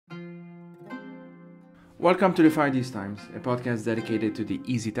Welcome to the Fire These Times, a podcast dedicated to the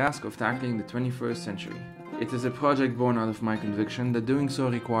easy task of tackling the 21st century. It is a project born out of my conviction that doing so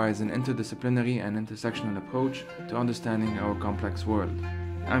requires an interdisciplinary and intersectional approach to understanding our complex world.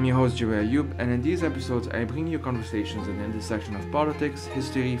 I'm your host Joey Ayoub, and in these episodes I bring you conversations at the intersection of politics,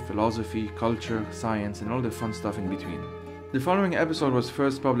 history, philosophy, culture, science, and all the fun stuff in between. The following episode was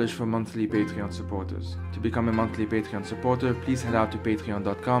first published for monthly Patreon supporters. To become a monthly Patreon supporter, please head out to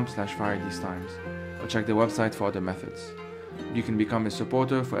patreon.com/firethesetimes or check the website for other methods. You can become a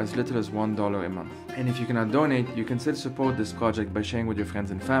supporter for as little as $1 a month. And if you cannot donate, you can still support this project by sharing with your friends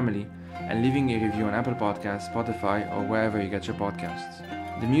and family and leaving a review on Apple Podcasts, Spotify, or wherever you get your podcasts.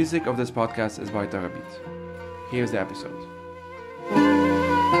 The music of this podcast is by Terabeat. Here's the episode.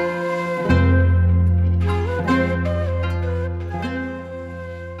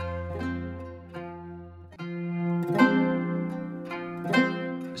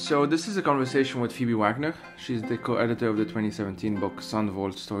 So this is a conversation with Phoebe Wagner. She's the co-editor of the 2017 book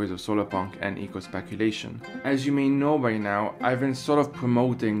Sunvault, Stories of Solarpunk and Eco-Speculation. As you may know by now, I've been sort of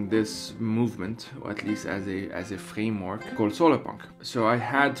promoting this movement, or at least as a framework, called Solarpunk. So I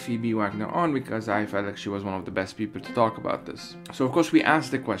had Phoebe Wagner on because I felt like she was one of the best people to talk about this. So of course we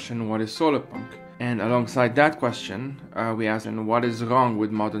asked the question, what is Solarpunk? And alongside that question, we asked, what is wrong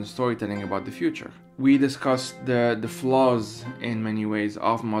with modern storytelling about the future? We discussed the flaws in many ways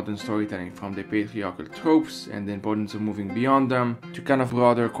of modern storytelling, from the patriarchal tropes and the importance of moving beyond them, to kind of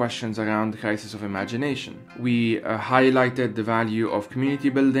broader questions around the crisis of imagination. We highlighted the value of community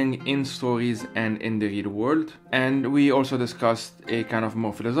building in stories and in the real world. And we also discussed a kind of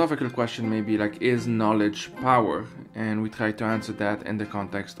more philosophical question, maybe like, is knowledge power? And we tried to answer that in the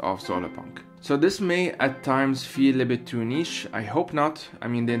context of Solarpunk. So this may at times feel a bit too niche. I hope not. I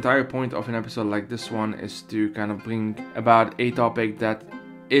mean, the entire point of an episode like this one is to kind of bring about a topic that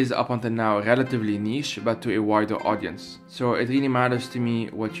is up until now relatively niche, but to a wider audience. So it really matters to me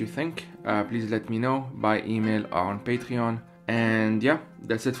what you think. Please let me know by email or on Patreon. And yeah,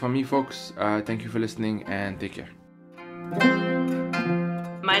 that's it from me, folks. Thank you for listening and take care.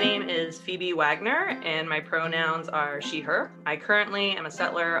 My name is Phoebe Wagner, and my pronouns are she, her. I currently am a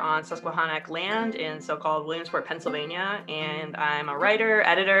settler on Susquehannock land in so-called Williamsport, Pennsylvania, and I'm a writer,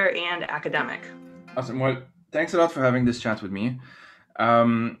 editor, and academic. Awesome. Well, thanks a lot for having this chat with me.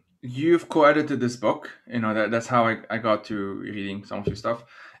 You've co-edited this book. That's how I got to reading some of your stuff.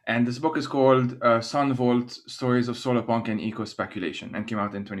 And this book is called Sunvault, Stories of Solarpunk and Eco-Speculation, and came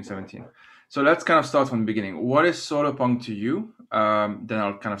out in 2017. So let's kind of start from the beginning. What is Solarpunk to you? Then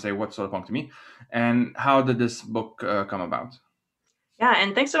I'll kind of say what's Solarpunk to me, and how did this book come about? Yeah,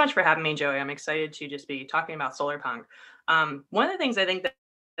 and thanks so much for having me, Joey. I'm excited to just be talking about Solarpunk. One of the things I think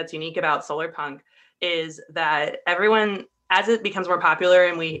that's unique about Solarpunk is that everyone, as it becomes more popular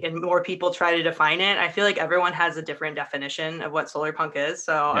and more people try to define it, I feel like everyone has a different definition of what Solarpunk is.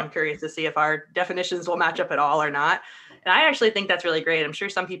 So yeah. I'm curious to see if our definitions will match up at all or not. And I actually think that's really great. I'm sure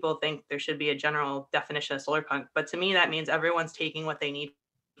some people think there should be a general definition of Solarpunk, but to me, that means everyone's taking what they need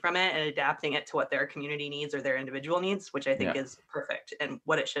from it and adapting it to what their community needs or their individual needs, which I think is perfect and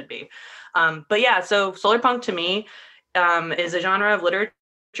what it should be. But yeah, so Solarpunk to me is a genre of literature,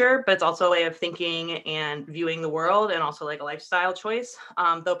 but it's also a way of thinking and viewing the world, and also like a lifestyle choice.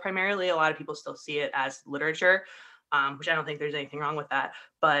 Though primarily a lot of people still see it as literature, which I don't think there's anything wrong with that.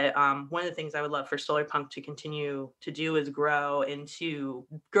 But one of the things I would love for Solarpunk to continue to do is grow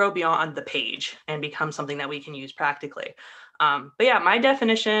beyond the page and become something that we can use practically. But yeah, my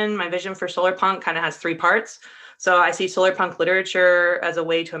vision for Solarpunk kind of has three parts. So I see Solarpunk literature as a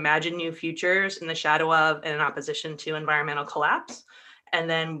way to imagine new futures in the shadow of and in opposition to environmental collapse. And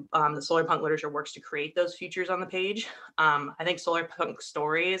then the Solarpunk literature works to create those futures on the page. I think Solarpunk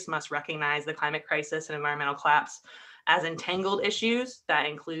stories must recognize the climate crisis and environmental collapse as entangled issues that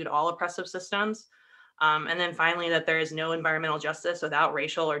include all oppressive systems. And then finally, that there is no environmental justice without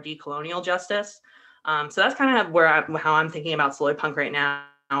racial or decolonial justice. So that's kind of how I'm thinking about Solarpunk right now.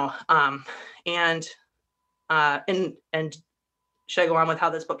 And should I go on with how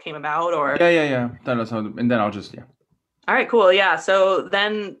this book came about, or? Yeah. Tell us how, and then I'll just, All right, cool. Yeah. So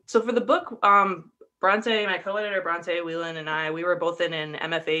for the book, Bronte, my co-editor, Bronte Wieland, and we were both in an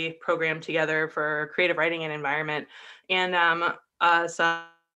MFA program together for creative writing and environment. And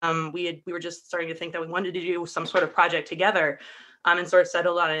we were just starting to think that we wanted to do some sort of project together, and sort of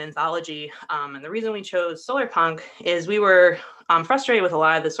settled on an anthology. And the reason we chose Solarpunk is we were frustrated with a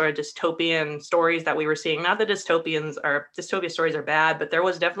lot of the sort of dystopian stories that we were seeing. Not that dystopia stories are bad, but there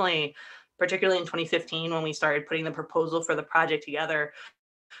was definitely, particularly in 2015 when we started putting the proposal for the project together,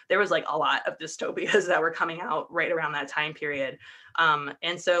 there was like a lot of dystopias that were coming out right around that time period.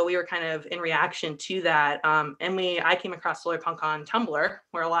 And so we were kind of in reaction to that. I came across Solarpunk on Tumblr,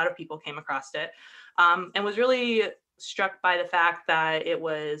 where a lot of people came across it, and was really struck by the fact that it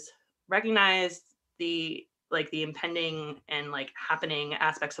was recognized the impending and like happening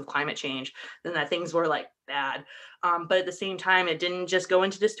aspects of climate change, and that things were like bad. But at the same time, it didn't just go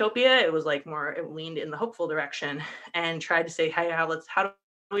into dystopia. It was like it leaned in the hopeful direction and tried to say, hey, how do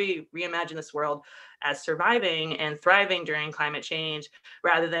we reimagine this world as surviving and thriving during climate change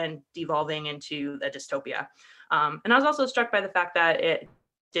rather than devolving into a dystopia. And I was also struck by the fact that it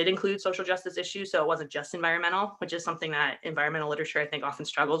did include social justice issues. So it wasn't just environmental, which is something that environmental literature, I think, often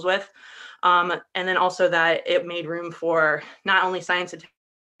struggles with. And then also that it made room for not only science and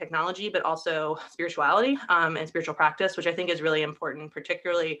technology, but also spirituality and spiritual practice, which I think is really important,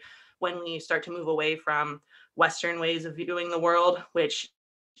 particularly when we start to move away from Western ways of viewing the world, which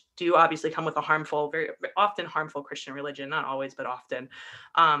do obviously come with a very often harmful Christian religion, not always, but often.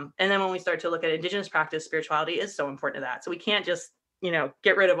 And then when we start to look at indigenous practice, spirituality is so important to that. So we can't just,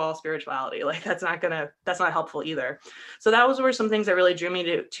 get rid of all spirituality. Like that's not helpful either. So were some things that really drew me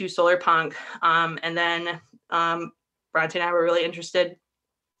to Solarpunk. And then Bronte and I were really interested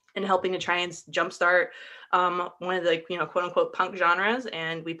in helping to try and jumpstart one of the, quote unquote punk genres.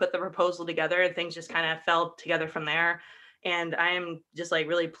 And we put the proposal together and things just kind of fell together from there. And I am just like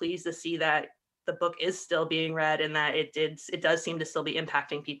really pleased to see that the book is still being read and that it does seem to still be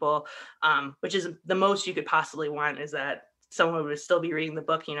impacting people, which is the most you could possibly want, is that someone would still be reading the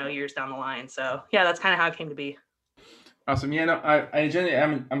book, years down the line. So yeah, that's kind of how it came to be. Awesome. Yeah, no, I genuinely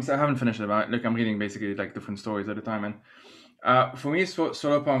I haven't finished it, but like I'm reading basically like different stories at a time, and for me,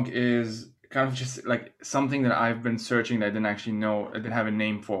 Solarpunk is kind of just like something that I've been searching that I didn't actually know, I didn't have a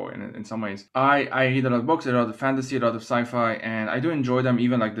name for in some ways. I read a lot of books, a lot of fantasy, a lot of sci-fi, and I do enjoy them,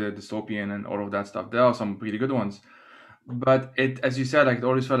 even like the dystopian and all of that stuff. There are some pretty good ones. But as you said, like it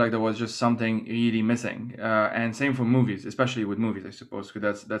always felt like there was just something really missing. And same for movies, especially with movies, I suppose,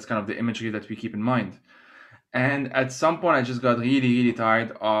 because that's kind of the imagery that we keep in mind. And at some point, I just got really, really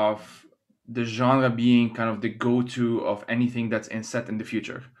tired of the genre being kind of the go-to of anything that's set in the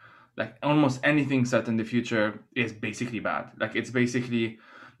future. Like almost anything set in the future is basically bad. Like it's basically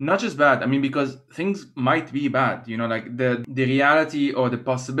not just bad. I mean, because things might be bad, like the reality or the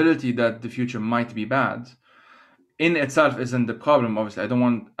possibility that the future might be bad in itself isn't the problem. Obviously, I don't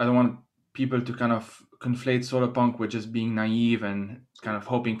want people to kind of conflate Solarpunk with just being naive and kind of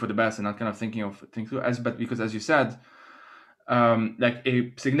hoping for the best and not kind of thinking of things through. But because, as you said, like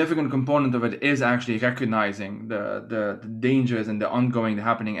a significant component of it is actually recognizing the dangers and the ongoing, the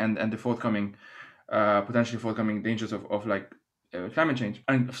happening, and the forthcoming, potentially forthcoming dangers of like climate change.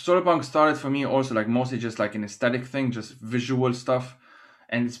 And Solarpunk started for me also like mostly just like an aesthetic thing, just visual stuff.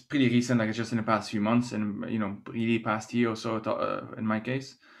 And it's pretty recent, like it's just in the past few months, and really past year or so in my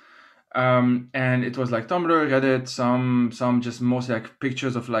case. And it was like Tumblr, Reddit, some just mostly like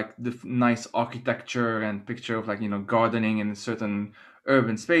pictures of like the nice architecture and picture of like gardening in certain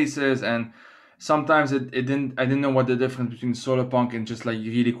urban spaces. And sometimes I didn't know what the difference between Solarpunk and just like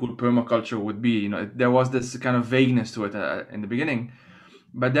really cool permaculture would be. There was this kind of vagueness to it in the beginning.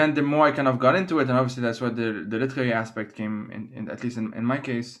 But then the more I kind of got into it, and obviously that's where the literary aspect came in, at least in my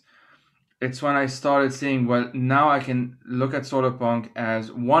case, it's when I started saying, well, now I can look at Solarpunk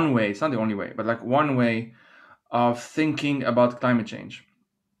as one way, it's not the only way, but like one way of thinking about climate change.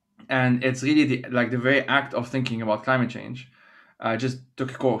 And it's really the very act of thinking about climate change. I just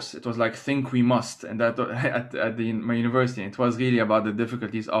took a course. It was like Think We Must, and that at my university. It was really about the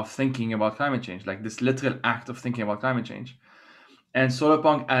difficulties of thinking about climate change, like this literal act of thinking about climate change. And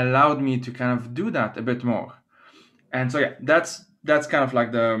Solarpunk allowed me to kind of do that a bit more. And so yeah, that's kind of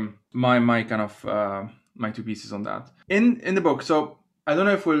like my kind of my two pieces on that in the book. So I don't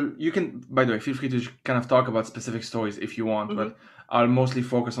know if you can, by the way, feel free to kind of talk about specific stories if you want, but I'll mostly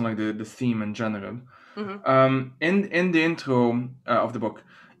focus on like the theme in general. In the intro of the book,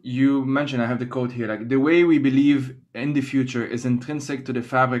 you mentioned, I have the quote here, like the way we believe in the future is intrinsic to the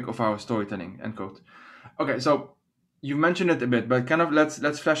fabric of our storytelling, end quote. Okay, so you mentioned it a bit, but kind of let's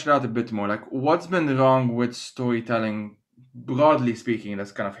flesh it out a bit more. Like, what's been wrong with storytelling, broadly speaking?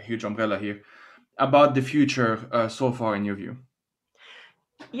 That's kind of a huge umbrella here, about the future so far, in your view.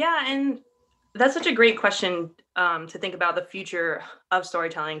 Yeah, and that's such a great question to think about the future of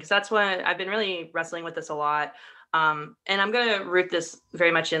storytelling, because that's what I've been really wrestling with this a lot. And I'm going to root this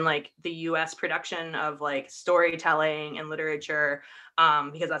very much in like the US production of like storytelling and literature.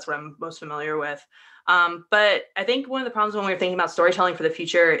 because that's what I'm most familiar with. But I think one of the problems when we're thinking about storytelling for the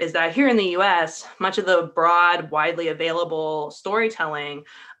future is that here in the US, much of the broad, widely available storytelling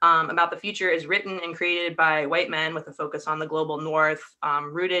about the future is written and created by white men with a focus on the global north,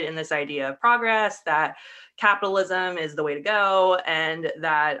 rooted in this idea of progress, that capitalism is the way to go, and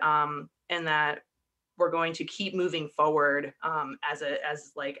that we're going to keep moving forward as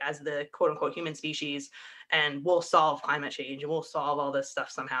the quote unquote human species, and we'll solve climate change and we'll solve all this stuff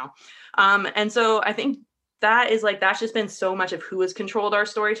somehow. And so I think that's just been so much of who has controlled our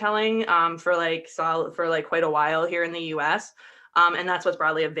storytelling for quite a while here in the US. And that's what's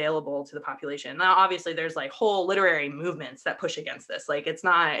broadly available to the population. Now, obviously, there's like whole literary movements that push against this. Like there's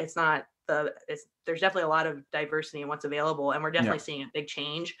definitely a lot of diversity in what's available, and we're definitely seeing a big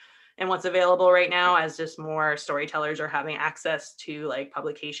change in what's available right now as just more storytellers are having access to like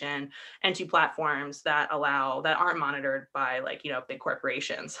publication and to platforms that aren't monitored by like, big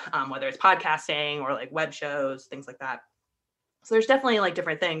corporations, whether it's podcasting or like web shows, things like that. So there's definitely like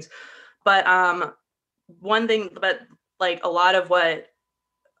different things, but like a lot of what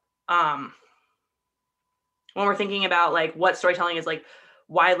when we're thinking about like what storytelling is like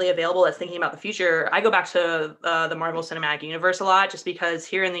widely available as thinking about the future, I go back to the Marvel Cinematic Universe a lot, just because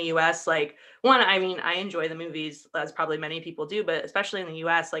here in the US, like I enjoy the movies, as probably many people do, but especially in the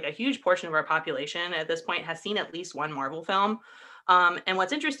US, like a huge portion of our population at this point has seen at least one Marvel film. And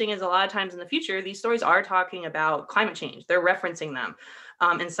what's interesting is a lot of times in the future, these stories are talking about climate change. They're referencing them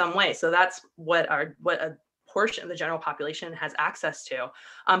in some way. So that's what a portion of the general population has access to.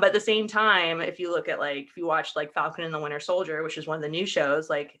 But at the same time, if you watch like Falcon and the Winter Soldier, which is one of the new shows,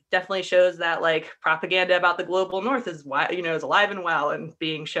 like definitely shows that like propaganda about the global north is alive and well and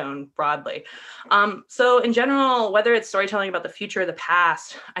being shown broadly. So in general, whether it's storytelling about the future or the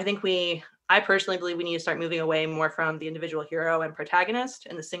past, I personally believe we need to start moving away more from the individual hero and protagonist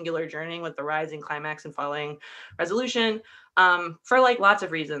and the singular journey with the rising climax and falling resolution, for like lots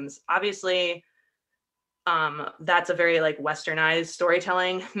of reasons. Obviously, that's a very like westernized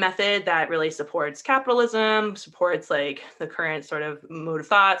storytelling method that really supports capitalism, supports like the current sort of mode of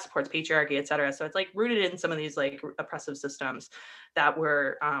thought, supports patriarchy, et cetera. So it's like rooted in some of these like oppressive systems that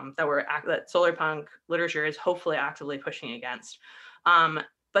solarpunk literature is hopefully actively pushing against.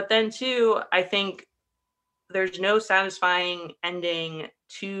 But then too, I think there's no satisfying ending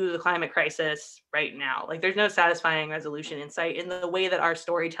to the climate crisis right now. Like there's no satisfying resolution in sight in the way that our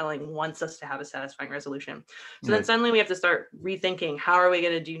storytelling wants us to have a satisfying resolution. So then suddenly we have to start rethinking, how are we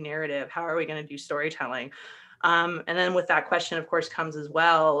going to do narrative? How are we going to do storytelling? And then with that question, of course, comes as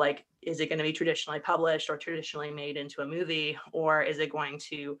well, like, is it going to be traditionally published or traditionally made into a movie, or is it going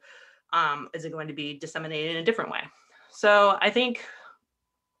to be disseminated in a different way? So I think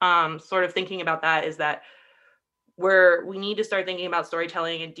sort of thinking about that is that we need to start thinking about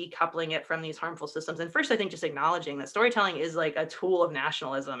storytelling and decoupling it from these harmful systems. And first, I think just acknowledging that storytelling is like a tool of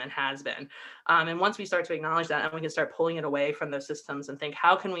nationalism and has been. And once we start to acknowledge that, and we can start pulling it away from those systems and think,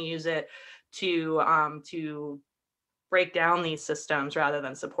 how can we use it to break down these systems rather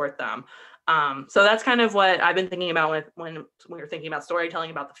than support them? So that's kind of what I've been thinking about when we were thinking about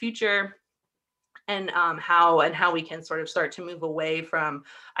storytelling about the future. And how we can sort of start to move away from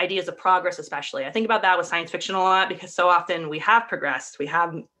ideas of progress, especially. I think about that with science fiction a lot, because so often we have progressed, we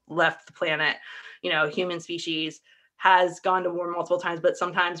have left the planet, human species has gone to war multiple times, but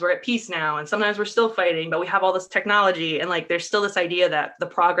sometimes we're at peace now, and sometimes we're still fighting, but we have all this technology, and like there's still this idea that the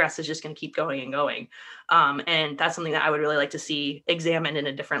progress is just going to keep going and going. And that's something that I would really like to see examined in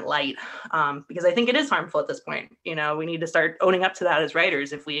a different light, because I think it is harmful at this point. We need to start owning up to that as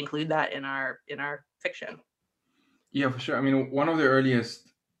writers if we include that in our fiction. Yeah, for sure. I mean, one of the earliest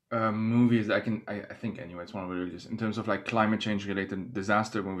movies I think anyway, it's one of the earliest in terms of like climate change related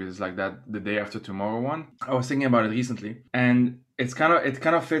disaster movies, like that The Day After Tomorrow one. I was thinking about it recently, and it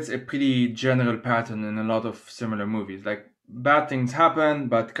kind of fits a pretty general pattern in a lot of similar movies. Like bad things happen,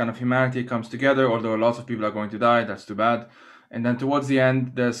 but kind of humanity comes together, although lots of people are going to die. That's too bad. And then towards the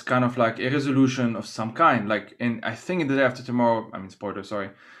end, there's kind of like a resolution of some kind. Like I think in The Day After Tomorrow, I mean, spoiler,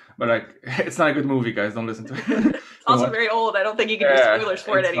 sorry. But like, it's not a good movie, guys. Don't listen to it. It's also very old. I don't think you can do spoilers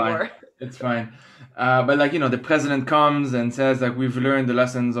for it anymore. It's fine. But like, the president comes and says like, we've learned the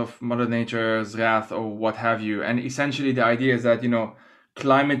lessons of Mother Nature's wrath or what have you. And essentially the idea is that,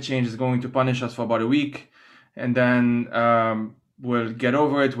 climate change is going to punish us for about a week. And then we'll get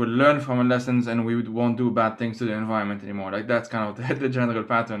over it. We'll learn from our lessons, and we won't do bad things to the environment anymore. Like that's kind of the general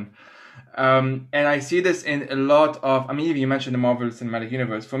pattern. And I see this in a lot of, even you mentioned the Marvel Cinematic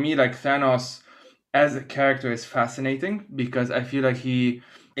Universe. For me, like Thanos as a character is fascinating because I feel like he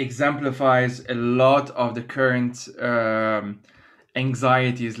exemplifies a lot of the current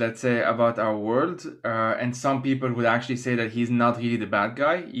anxieties, let's say, about our world, and some people would actually say that he's not really the bad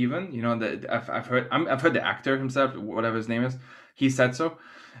guy. Even, you know, that I've heard the actor himself, whatever his name is, he said so.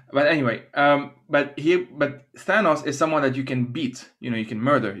 But anyway, but Thanos is someone that you can beat. You know, you can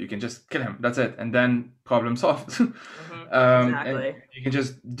murder, you can just kill him. That's it, and then problem solved. And Exactly. you can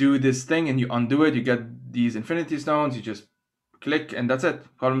just do this thing, and you undo it. You get these Infinity Stones. You just click, and that's it.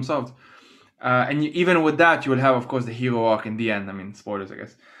 Problem solved. And even with that, you will have, of course, the hero arc in the end. I mean, spoilers, I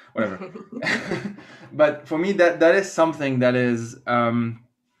guess. Whatever. But for me, that is something that is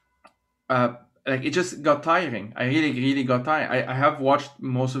like, it just got tiring. I really got tired. I have watched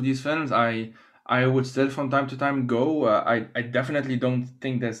most of these films. I would still from time to time go. I definitely don't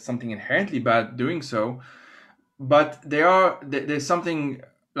think there's something inherently bad doing so, but there's something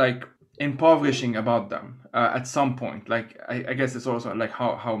like impoverishing about them at some point. Like, I guess it's also like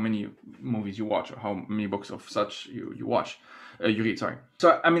how many movies you watch, or how many books of such you watch, you read, sorry.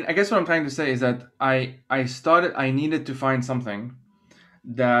 So I mean, I guess what I'm trying to say is that I needed to find something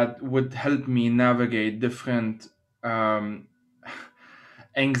that would help me navigate different um,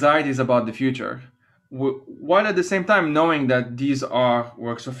 anxieties about the future, while at the same time knowing that these are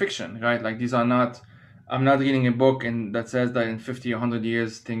works of fiction, right? Like, these are not. I'm not reading a book and that says that in 50 or 100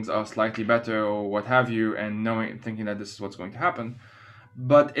 years things are slightly better or what have you, and thinking that this is what's going to happen.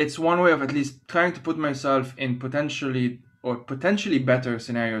 But it's one way of at least trying to put myself in potentially better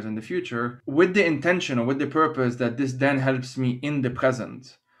scenarios in the future, with the intention or with the purpose that this then helps me in the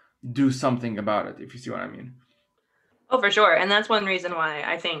present do something about it, if you see what I mean. Oh, for sure. And that's one reason why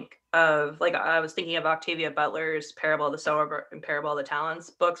I think of, like, I was thinking of Octavia Butler's Parable of the Sower and Parable of the Talents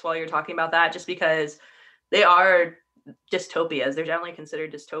books while you're talking about that, just because they are dystopias. They're generally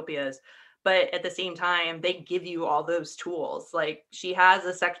considered dystopias. But at the same time, they give you all those tools. Like,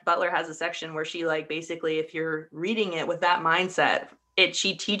 Butler has a section where she, like, basically, if you're reading it with that mindset,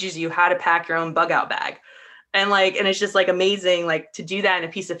 she teaches you how to pack your own bug out bag. And it's just like amazing, like, to do that in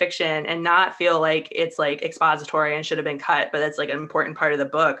a piece of fiction and not feel like it's like expository and should have been cut, but that's like an important part of the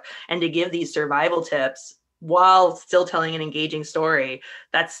book. And to give these survival tips while still telling an engaging story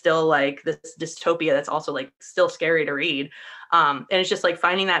that's still like this dystopia that's also like still scary to read. And it's just like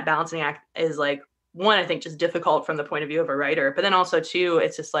finding that balancing act is like, one, I think just difficult from the point of view of a writer, but then also two,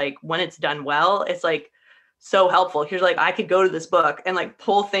 it's just like when it's done well, it's like so helpful. Here's, like, I could go to this book and like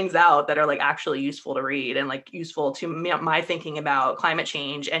pull things out that are like actually useful to read and like useful to my thinking about climate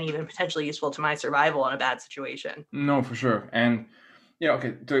change, and even potentially useful to my survival in a bad situation. No, for sure. And yeah,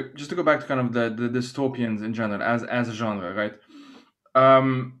 okay, just to go back to kind of the dystopians in general as a genre, right?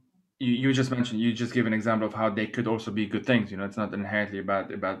 You just mentioned, you just gave an example of how they could also be good things. You know, it's not inherently a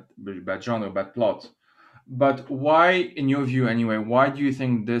bad genre, bad plot. But why, in your view anyway, why do you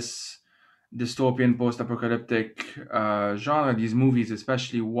think this dystopian post-apocalyptic genre, these movies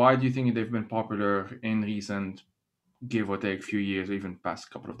especially, why do you think they've been popular in recent, give or take, few years, or even past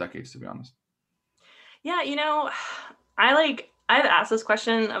couple of decades, to be honest? Yeah, I've asked this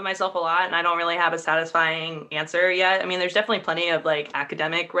question of myself a lot, and I don't really have a satisfying answer yet. I mean, there's definitely plenty of like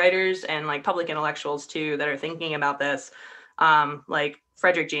academic writers and like public intellectuals too that are thinking about this. Like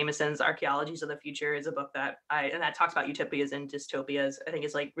Frederick Jameson's Archaeologies of the Future is a book and that talks about utopias and dystopias. I think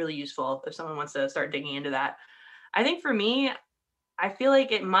is like really useful if someone wants to start digging into that. I think for me, I feel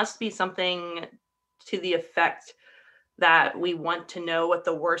like it must be something to the effect that we want to know what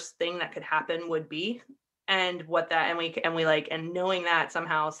the worst thing that could happen would be, and what that and we like, and knowing that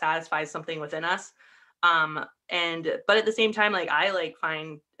somehow satisfies something within us. And but at the same time, like, I like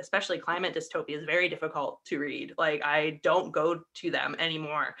find especially climate dystopias very difficult to read. Like, I don't go to them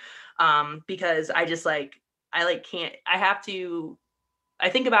anymore, because I just like I like can't I have to I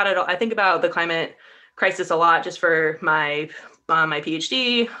think about it. I think about the climate crisis a lot just for my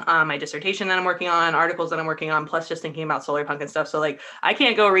PhD, my dissertation that I'm working on, articles that I'm working on, plus just thinking about Solarpunk and stuff. So like, I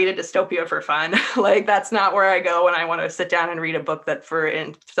can't go read a dystopia for fun. Like, that's not where I go when I want to sit down and read a book that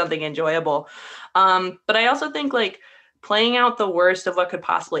something enjoyable. But I also think like playing out the worst of what could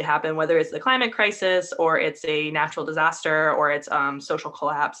possibly happen, whether it's the climate crisis or it's a natural disaster or it's social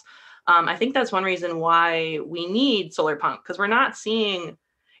collapse. I think that's one reason why we need Solarpunk, because we're not seeing.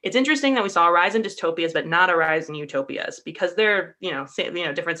 It's interesting that we saw a rise in dystopias, but not a rise in utopias, because they're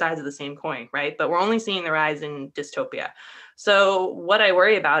different sides of the same coin, right? But we're only seeing the rise in dystopia. So what I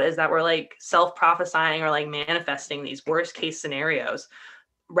worry about is that we're like self-prophesying or like manifesting these worst case scenarios,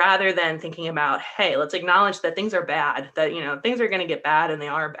 rather than thinking about, hey, let's acknowledge that things are bad, that things are going to get bad, and they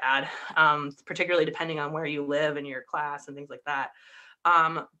are bad, particularly depending on where you live and your class and things like that.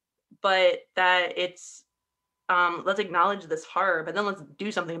 But that it's let's acknowledge this horror, but then let's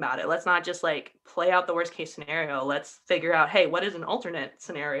do something about it. Let's not just like play out the worst case scenario. Let's figure out, hey, what is an alternate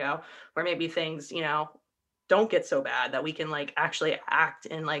scenario where maybe things, don't get so bad that we can like actually act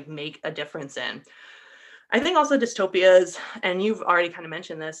and like make a difference in. I think also dystopias, and you've already kind of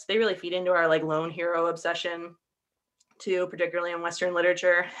mentioned this, they really feed into our like lone hero obsession too, particularly in Western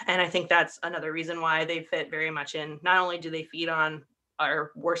literature. And I think that's another reason why they fit very much in. Not only do they feed on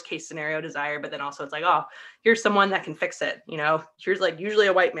our worst case scenario desire, but then also it's like, oh, here's someone that can fix it. Here's like usually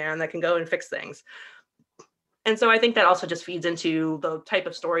a white man that can go and fix things. And so I think that also just feeds into the type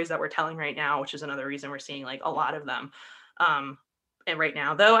of stories that we're telling right now, which is another reason we're seeing like a lot of them. And right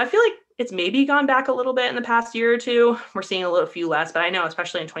now, though, I feel like it's maybe gone back a little bit in the past year or two. We're seeing a few less, but I know,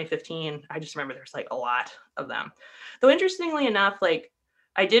 especially in 2015, I just remember there's like a lot of them. Though interestingly enough, like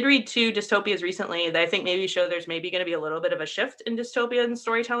I did read 2 dystopias recently that I think maybe show there's maybe going to be a little bit of a shift in dystopia and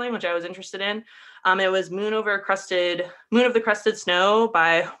storytelling, which I was interested in. It was Moon of the Crusted Snow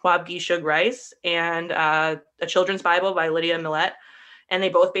by Waubgeshig Rice and A Children's Bible by Lydia Millett. And they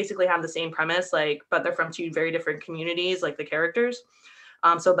both basically have the same premise, like, but they're from 2 very different communities, like the characters.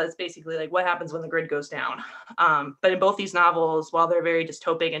 So that's basically like what happens when the grid goes down. But in both these novels, while they're very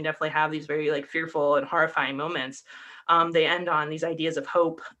dystopic and definitely have these very like fearful and horrifying moments, they end on these ideas of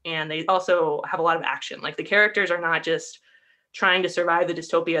hope, and they also have a lot of action. Like the characters are not just trying to survive the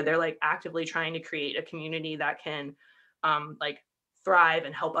dystopia, they're like actively trying to create a community that can like thrive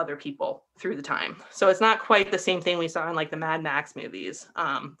and help other people through the time. So it's not quite the same thing we saw in like the Mad Max movies.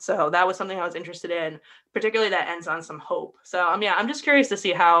 So that was something I was interested in, particularly that ends on some hope. So I'm just curious to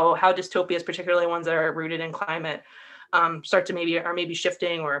see how dystopias, particularly ones that are rooted in climate, start to maybe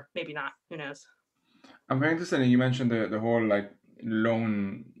shifting or maybe not. Who knows? I'm very interested in, you mentioned the whole like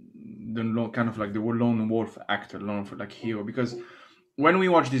lone kind of like the lone wolf actor, lone wolf like hero, because when we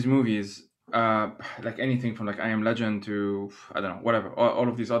watch these movies, like anything from like I Am Legend to I don't know, whatever, all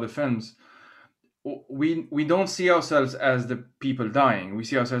of these other films, we don't see ourselves as the people dying. We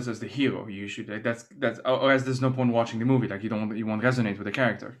see ourselves as the hero usually. Like that's or as there's no point watching the movie. Like you won't resonate with the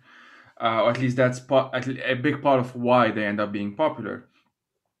character, or at least that's a big part of why they end up being popular.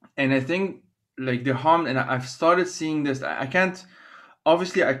 And I think like the harm, and I've started seeing this. I can't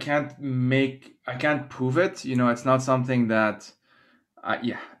prove it. It's not something that.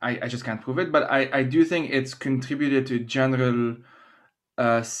 I just can't prove it, but I do think it's contributed to general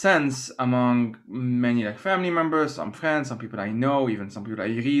sense among many like family members, some friends, some people I know, even some people I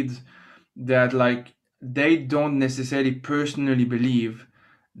read, that like they don't necessarily personally believe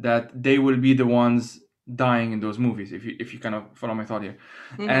that they will be the ones dying in those movies. If you kind of follow my thought here,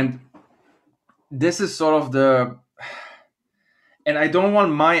 and this is sort of the. And I don't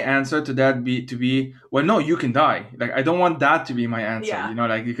want my answer to that to be, well, no, you can die. Like, I don't want that to be my answer,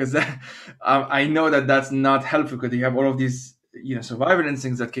 like, because I know that that's not helpful, because you have all of these, survival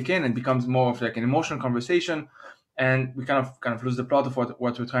instincts that kick in and becomes more of like an emotional conversation. And we kind of lose the plot of what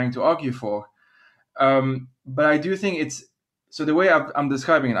we're trying to argue for. But I do think so the way I'm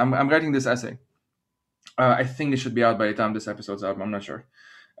describing it, I'm writing this essay. I think it should be out by the time this episode's out, I'm not sure.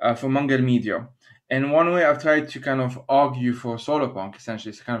 For Mangel Media. And one way I've tried to kind of argue for Solarpunk, essentially,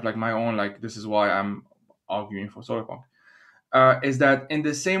 it's kind of like my own, like, this is why I'm arguing for Solarpunk, is that in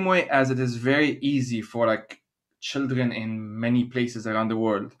the same way as it is very easy for, like, children in many places around the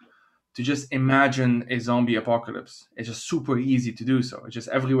world to just imagine a zombie apocalypse. It's just super easy to do so. It's just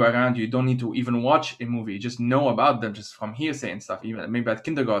everywhere around you. You don't need to even watch a movie. You just know about them just from hearsay and stuff, even maybe at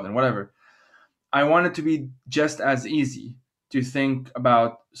kindergarten, whatever. I want it to be just as easy to think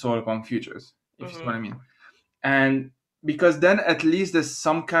about Solarpunk futures, if you see what I mean. And because then at least there's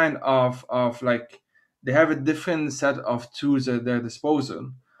some kind of like, they have a different set of tools at their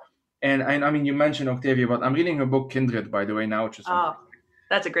disposal. And I mean, you mentioned Octavia, but I'm reading her book Kindred, by the way, now, which is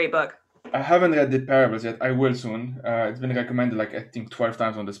that's a great book. I haven't read the Parables yet. I will soon. It's been recommended like I think 12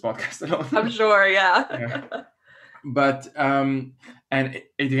 times on this podcast alone. I'm sure, yeah. But and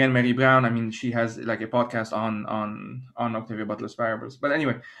Adrienne Mary Brown, I mean, she has like a podcast on Octavia Butler's Parables. But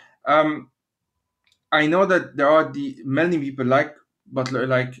anyway, I know that there are many people like Butler,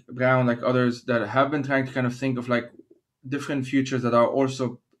 like Brown, like others, that have been trying to kind of think of like different futures that are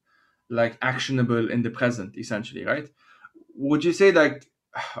also like actionable in the present, essentially, right? Would you say like,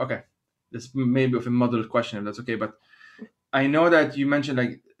 okay, this may be of a muddled question, if that's okay, but I know that you mentioned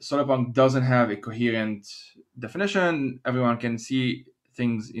like Solarpunk doesn't have a coherent definition. Everyone can see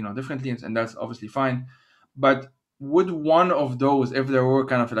things, differently, and that's obviously fine. But would one of those, if there were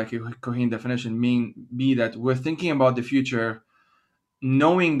kind of like a coherent definition, be that we're thinking about the future,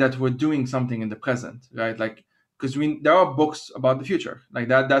 knowing that we're doing something in the present, right? Like because there are books about the future. Like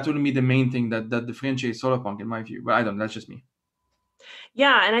that would be the main thing that differentiates Solarpunk in my view. But I don't. That's just me.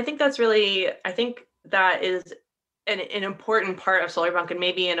 Yeah, and I think that's really, I think that is an important part of Solarpunk, and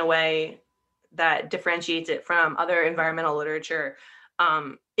maybe in a way that differentiates it from other environmental literature,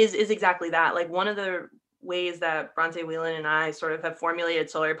 is exactly that. Like one of the ways that Bronte Wieland and I sort of have formulated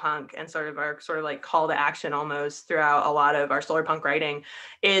Solarpunk and sort of our sort of like call to action almost throughout a lot of our Solarpunk writing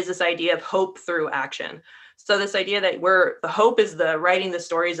is this idea of hope through action. So this idea that the hope is the writing the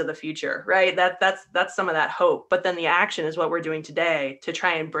stories of the future, right? That's some of that hope, but then the action is what we're doing today to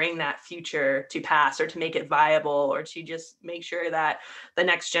try and bring that future to pass, or to make it viable, or to just make sure that the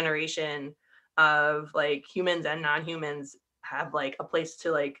next generation of like humans and non-humans have like a place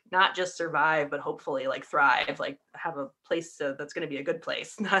to like not just survive, but hopefully like thrive, like have a place that's going to be a good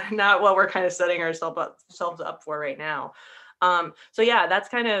place, not what we're kind of setting ourselves up for right now. So yeah, that's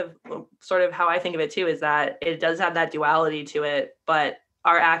kind of sort of how I think of it too, is that it does have that duality to it, but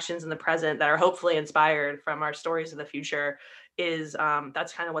our actions in the present that are hopefully inspired from our stories of the future is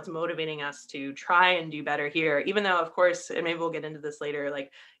that's kind of what's motivating us to try and do better here, even though of course, and maybe we'll get into this later,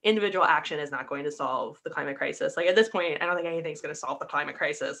 like individual action is not going to solve the climate crisis. Like at this point, I don't think anything's going to solve the climate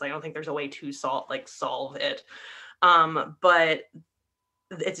crisis. I don't think there's a way to solve it. But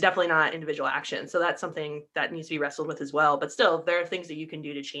it's definitely not individual action. So that's something that needs to be wrestled with as well. But still, there are things that you can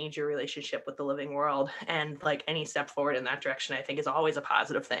do to change your relationship with the living world. And like any step forward in that direction, I think is always a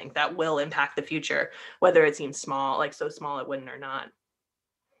positive thing that will impact the future, whether it seems small, like so small it wouldn't or not.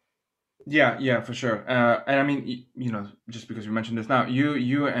 Yeah, for sure. And I mean, just because you mentioned this now,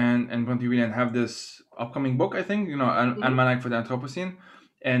 you and Bronte Wieland have this upcoming book, I think, Almanac for the Anthropocene.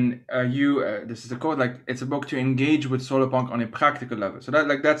 And this is a quote, like, it's a book to engage with Solarpunk on a practical level. So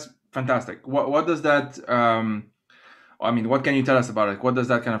that's fantastic. What does that, I mean, what can you tell us about it? What does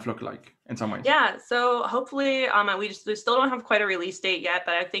that kind of look like in some ways? Yeah, so hopefully, we still don't have quite a release date yet,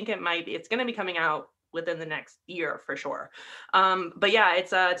 but I think it's going to be coming out within the next year for sure. But yeah,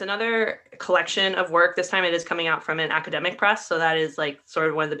 it's another collection of work. This time it is coming out from an academic press. So that is like sort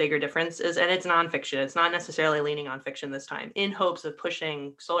of one of the bigger differences. And it's nonfiction. It's not necessarily leaning on fiction this time, in hopes of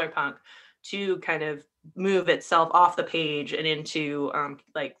pushing Solarpunk to kind of move itself off the page and into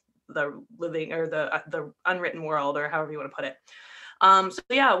like the living or the unwritten world, or however you want to put it. So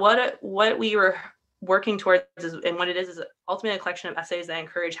yeah, what we were working towards and what it is ultimately a collection of essays that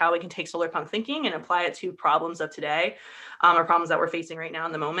encourage how we can take Solarpunk thinking and apply it to problems of today, or problems that we're facing right now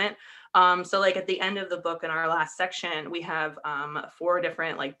in the moment. So like at the end of the book in our last section, we have 4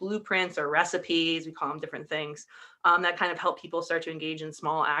 different like blueprints or recipes, we call them different things, that kind of help people start to engage in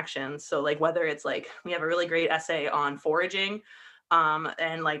small actions. So like whether it's like, we have a really great essay on foraging,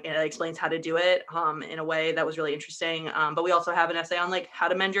 and like it explains how to do it in a way that was really interesting. But we also have an essay on like how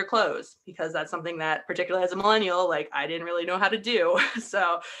to mend your clothes, because that's something that particularly as a millennial, like I didn't really know how to do.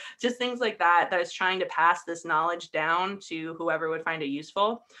 So just things like that is trying to pass this knowledge down to whoever would find it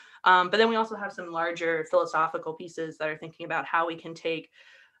useful. But then we also have some larger philosophical pieces that are thinking about how we can take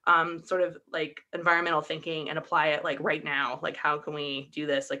sort of like environmental thinking and apply it like right now. Like how can we do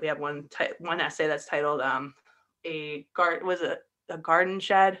this? Like we have one essay that's titled a garden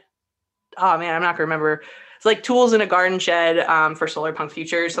shed. Oh man, I'm not gonna remember. It's like tools in a garden shed for Solarpunk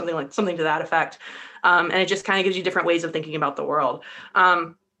futures, something to that effect. And it just kind of gives you different ways of thinking about the world.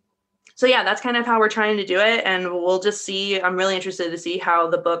 So yeah, that's kind of how we're trying to do it, and we'll just see. I'm really interested to see how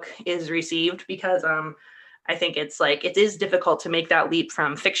the book is received, because I think it's like it is difficult to make that leap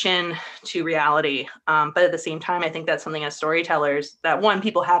from fiction to reality. But at the same time, I think that's something as storytellers that one,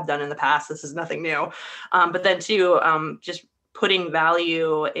 people have done in the past. This is nothing new. But then two, just putting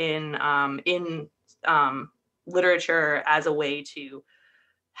value in literature as a way to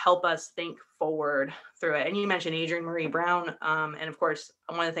help us think forward through it. And you mentioned Adrienne Maree Brown. And of course,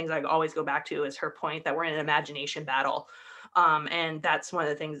 one of the things I always go back to is her point that we're in an imagination battle. And that's one of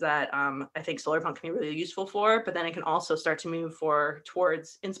the things that I think Solarpunk can be really useful for, but then it can also start to move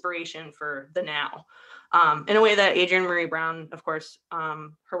towards inspiration for the now. In a way that Adrienne Maree Brown, of course,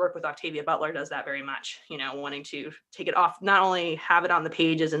 her work with Octavia Butler does that very much, wanting to take it off, not only have it on the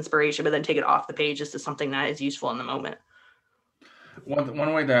page as inspiration, but then take it off the page as to something that is useful in the moment.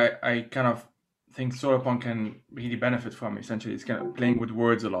 One way that I kind of think Solarpunk can really benefit from essentially is kind of playing with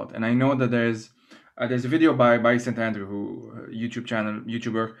words a lot. And I know that there's a video by St. Andrew, who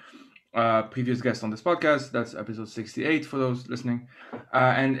YouTuber, previous guest on this podcast. That's episode 68 for those listening.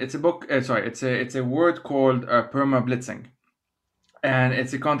 And it's a book. It's a word called Permablitzing, and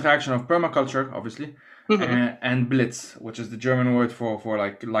it's a contraction of permaculture, obviously, and blitz, which is the German word for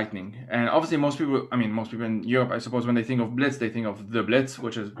like lightning. And obviously, most people in Europe, I suppose, when they think of blitz, they think of the Blitz,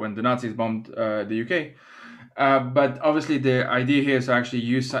 which is when the Nazis bombed the UK. But obviously the idea here is to actually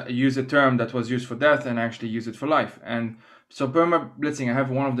use a term that was used for death and actually use it for life. And so permablitzing, I have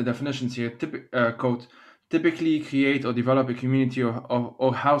one of the definitions here, quote, typically create or develop a community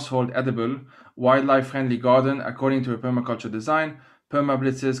or household edible, wildlife-friendly garden according to a permaculture design.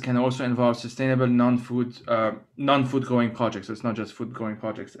 Permablitzes can also involve sustainable non-food growing projects. So it's not just food growing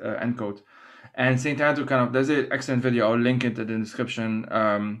projects, end quote. And St. Andrew there's an excellent video, I'll link it in the description,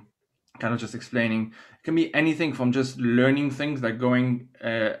 kind of just explaining. It can be anything from just learning things, like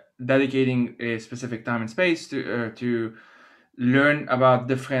dedicating a specific time and space to learn about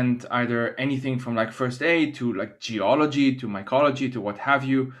different, either anything from like first aid to like geology to mycology to what have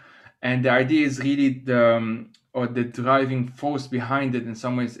you. And the idea is really the driving force behind it in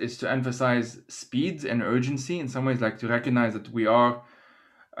some ways is to emphasize speed and urgency, in some ways, like to recognize that we are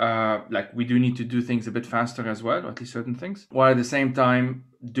we do need to do things a bit faster as well, or at least certain things, while at the same time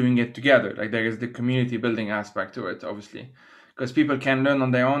doing it together. Like there is the community building aspect to it, obviously, because people can learn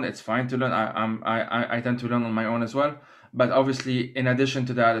on their own. It's fine to learn. I tend to learn on my own as well. But obviously, in addition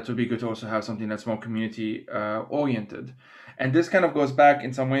to that, it would be good to also have something that's more community oriented. And this kind of goes back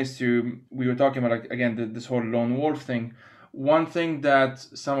in some ways to, we were talking about, like, again, this whole lone wolf thing. One thing that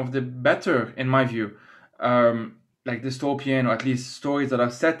some of the better, in my view, like dystopian, or at least stories that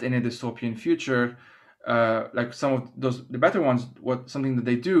are set in a dystopian future, like some of those, the better ones, something that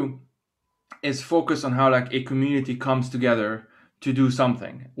they do is focus on how like a community comes together to do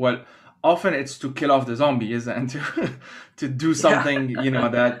something. Well, often it's to kill off the zombies and to do something,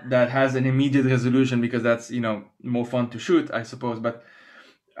 that has an immediate resolution, because that's, more fun to shoot, I suppose. But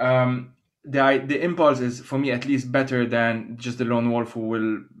the impulse is, for me at least, better than just the lone wolf who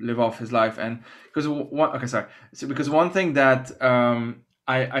will live off his life. And because one thing that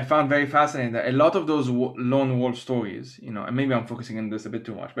I found very fascinating, that a lot of those lone wolf stories, and maybe I'm focusing on this a bit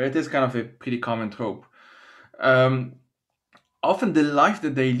too much, but it is kind of a pretty common trope. Often the life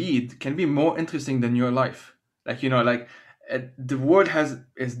that they lead can be more interesting than your life. The world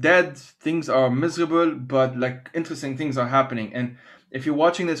is dead, things are miserable, but like interesting things are happening. And if you're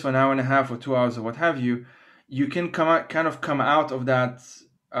watching this for an hour and a half or 2 hours or what have you, you can come out of that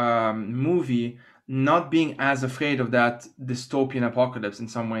movie not being as afraid of that dystopian apocalypse in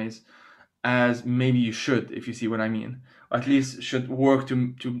some ways as maybe you should, if you see what I mean, or at least should work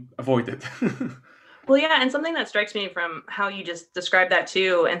to avoid it. Well, yeah, and something that strikes me from how you just described that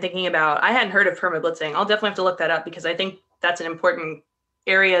too, and thinking about, I hadn't heard of permablitzing. I'll definitely have to look that up, because I think that's an important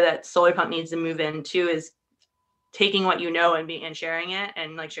area that Solarpunk needs to move into, is taking what and sharing it,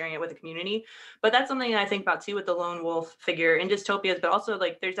 and like sharing it with the community. But that's something I think about too with the lone wolf figure in dystopias, but also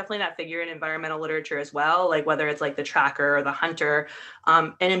like there's definitely that figure in environmental literature as well, like whether it's like the tracker or the hunter.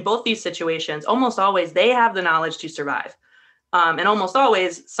 And in both these situations, almost always they have the knowledge to survive. And almost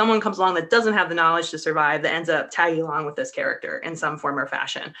always someone comes along that doesn't have the knowledge to survive, that ends up tagging along with this character in some form or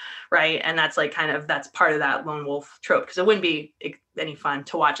fashion, right? And that's like that's part of that lone wolf trope, because it wouldn't be any fun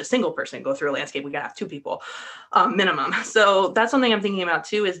to watch a single person go through a landscape. We gotta have two people minimum. So that's something I'm thinking about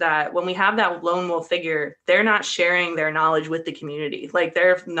too, is that when we have that lone wolf figure, they're not sharing their knowledge with the community. Like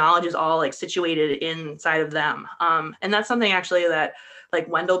their knowledge is all like situated inside of them. And that's something actually that like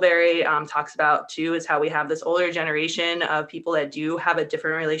Wendellberry talks about too, is how we have this older generation of people that do have a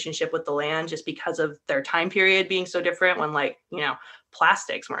different relationship with the land, just because of their time period being so different, when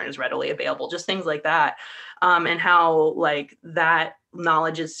plastics weren't as readily available, just things like that. And how like that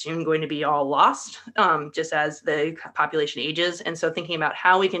knowledge is soon going to be all lost, just as the population ages. And so thinking about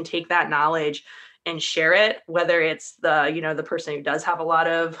how we can take that knowledge and share it, whether it's the person who does have a lot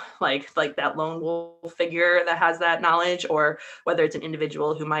of like that lone wolf figure that has that knowledge, or whether it's an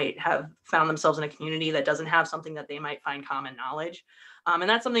individual who might have found themselves in a community that doesn't have something that they might find common knowledge. And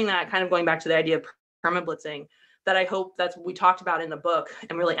that's something that, kind of going back to the idea of permablitzing, that I hope that's we talked about in the book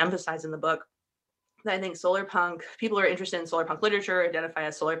and really emphasize in the book, that I think Solarpunk, people who are interested in Solarpunk literature, identify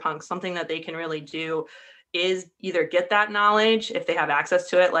as Solarpunk, something that they can really do is either get that knowledge if they have access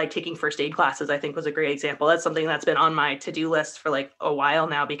to it, like taking first aid classes, I think was a great example. That's something that's been on my to-do list for like a while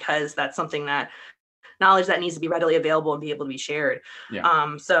now, because that's something that knowledge that needs to be readily available and be able to be shared.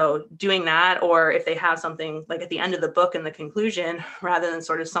 Yeah. So doing that, or if they have something like at the end of the book in the conclusion, rather than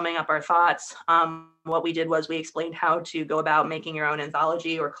sort of summing up our thoughts, what we did was we explained how to go about making your own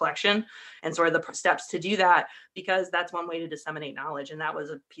anthology or collection, and sort of the steps to do that, because that's one way to disseminate knowledge. And that was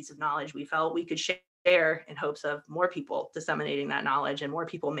a piece of knowledge we felt we could share share in hopes of more people disseminating that knowledge and more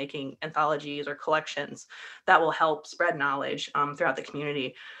people making anthologies or collections that will help spread knowledge throughout the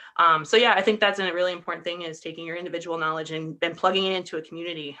community. So yeah, I think that's a really important thing, is taking your individual knowledge and plugging it into a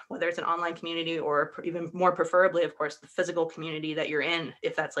community, whether it's an online community or even more preferably, of course, the physical community that you're in.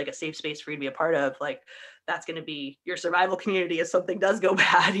 If that's like a safe space for you to be a part of, like that's going to be your survival community if something does go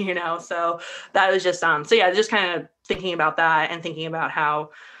bad, you know? So that was just, so yeah, just kind of thinking about that and thinking about how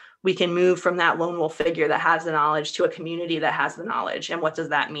we can move from that lone wolf figure that has the knowledge to a community that has the knowledge. And what does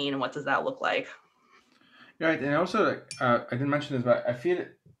that mean? And what does that look like? Right. And also, like, I didn't mention this, but I feel,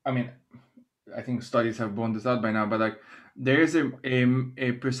 I mean, I think studies have borne this out by now, but like there is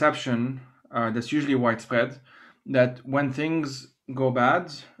a perception that's usually widespread that when things go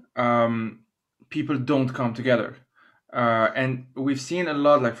bad, people don't come together. And we've seen a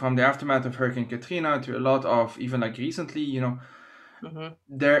lot, like from the aftermath of Hurricane Katrina to a lot of even like recently, you know,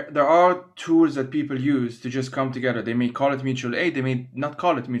 there are tools that people use to just come together. They may call it mutual aid, they may not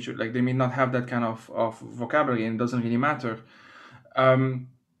call it mutual, like they may not have that kind of vocabulary, and it doesn't really matter.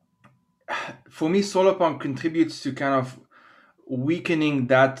 For me, Solarpunk contributes to kind of weakening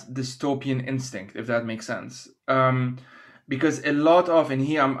that dystopian instinct, if that makes sense. Because a lot of, and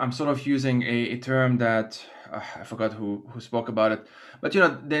here I'm sort of using a term that I forgot who spoke about it, but you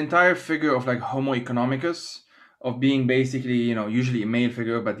know, the entire figure of like Homo economicus, of being basically, you know, usually a male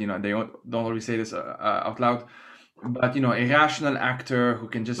figure, but you know, they don't always say this out loud, but you know, a rational actor who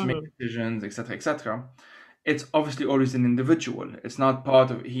can just make decisions, etc., etc. It's obviously always an individual. It's not part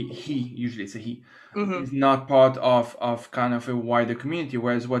of he usually it's a he. It's not part of kind of a wider community.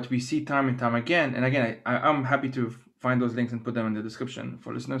 Whereas what we see time and time again, and again, I'm happy to find those links and put them in the description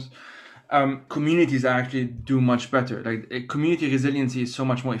for listeners. Communities actually do much better. Like community resiliency is so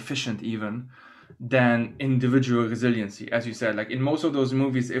much more efficient even than individual resiliency, as you said. Like in most of those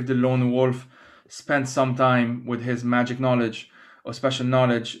movies, if the lone wolf spent some time with his magic knowledge or special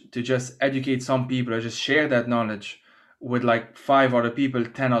knowledge to just educate some people or just share that knowledge with like 5 other people,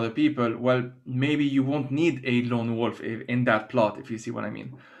 10 other people, well, maybe you won't need a lone wolf in that plot, if you see what I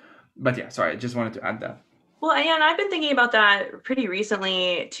mean. But yeah, sorry, I just wanted to add that. Well, yeah, and I've been thinking about that pretty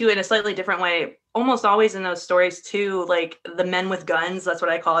recently too, in a slightly different way. Almost always in those stories too, like the men with guns, that's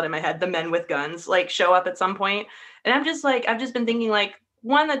what I call it in my head, the men with guns, like show up at some point. And I've just been thinking like,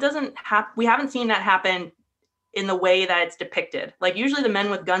 one, that doesn't happen, we haven't seen that happen in the way that it's depicted. Like usually the men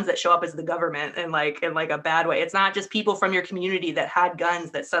with guns that show up is the government in like a bad way. It's not just people from your community that had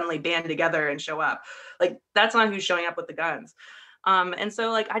guns that suddenly band together and show up. Like that's not who's showing up with the guns. And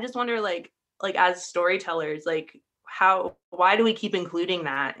so like I just wonder like as storytellers, like why do we keep including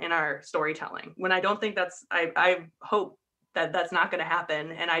that in our storytelling when I don't think I hope that that's not going to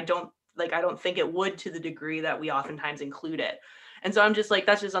happen, and I don't think it would to the degree that we oftentimes include it. And so I'm just like,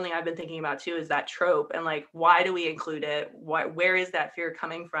 that's just something I've been thinking about too, is that trope, and like, why do we include it? Where is that fear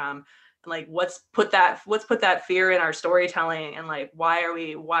coming from? And like, what's put that fear in our storytelling? And like, why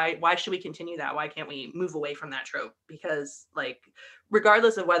should we continue that? Why can't we move away from that trope? Because like,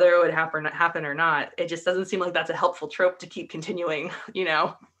 regardless of whether it would happen or not, it just doesn't seem like that's a helpful trope to keep continuing, you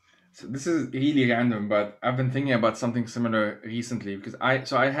know? So this is really random, but I've been thinking about something similar recently because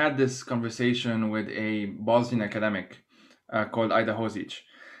I had this conversation with a Bosnian academic called Ida Hozic,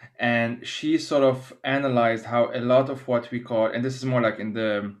 and she sort of analyzed how a lot of what we call, and this is more like in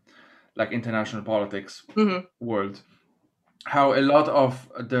the like international politics world, how a lot of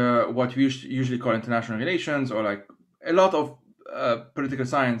the what we usually call international relations, or like a lot of political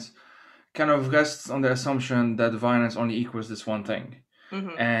science, kind of rests on the assumption that violence only equals this one thing,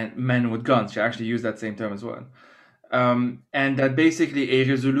 and men with guns. She actually used that same term as well, and that basically a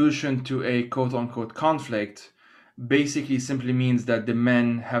resolution to a quote unquote conflict basically simply means that the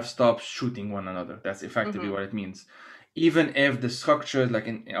men have stopped shooting one another. That's effectively what it means. Even if the structures, like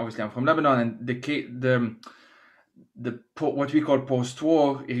obviously I'm from Lebanon, and the what we call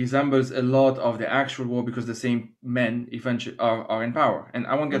post-war, it resembles a lot of the actual war because the same men eventually are in power. And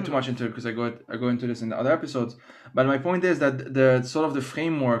I won't get too much into it because I go into this in the other episodes. But my point is that the sort of the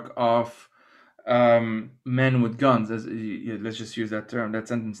framework of men with guns, let's just use that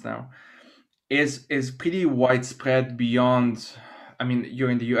sentence now, is pretty widespread beyond. I mean, you're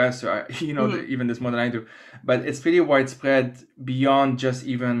in the US, so you know even this more than I do, but it's pretty widespread beyond just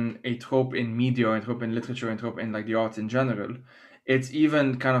even a trope in media or a trope in literature and trope in like the arts in general. It's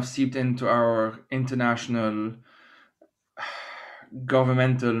even kind of seeped into our international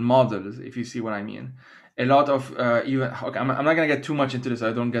governmental models, if you see what I mean. A lot of I'm not gonna get too much into this.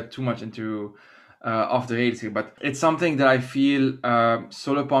 I don't get too much into off the rails here, but it's something that I feel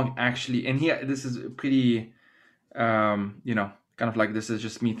Solarpunk actually, and here this is pretty kind kind of like, this is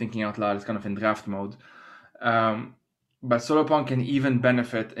just me thinking out loud. It's kind of in draft mode. But Solarpunk can even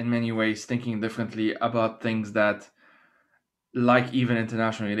benefit in many ways thinking differently about things that, like even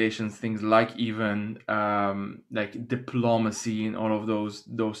international relations, things like even like diplomacy and all of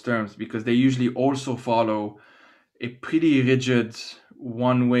those terms, because they usually also follow a pretty rigid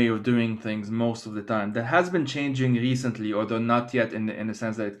one way of doing things most of the time. That has been changing recently, although not yet in the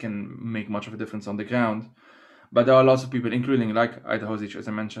sense that it can make much of a difference on the ground. But there are lots of people, including like Ida Hosich, as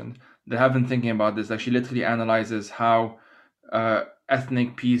I mentioned, that have been thinking about this. Like, she literally analyzes how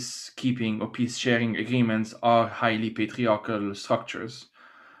ethnic peacekeeping or peace sharing agreements are highly patriarchal structures,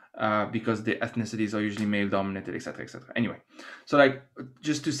 because the ethnicities are usually male dominated, etc., etc. Anyway, so like,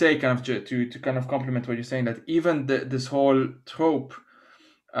 just to say, kind of to kind of complement what you're saying, that even this whole trope,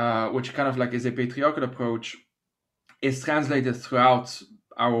 which kind of like is a patriarchal approach, is translated throughout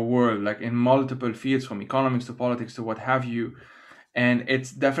our world, like in multiple fields, from economics to politics to what have you. And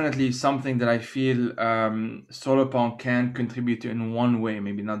it's definitely something that I feel Solarpunk can contribute to in one way,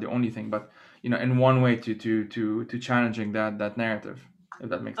 maybe not the only thing, but in one way to challenging that narrative. If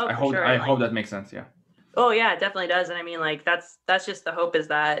that makes, I hope sure. I hope that makes sense. Yeah. Oh yeah, it definitely does. And I mean, like, that's just the hope, is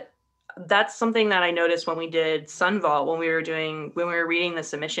that that's something that I noticed when we did Sunvault, when we were reading the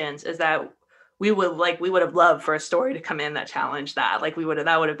submissions, is that we would have loved for a story to come in that challenged that. Like,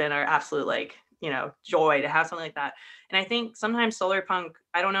 that would have been our absolute, like, joy to have something like that. And I think sometimes Solarpunk,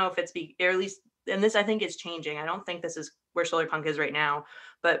 I don't know if it's or at least, and this I think is changing. I don't think this is where Solarpunk is right now,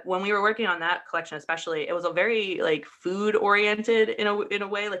 but when we were working on that collection, especially, it was a very like food oriented in a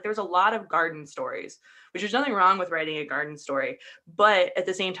way. Like, there was a lot of garden stories, which there's nothing wrong with writing a garden story, but at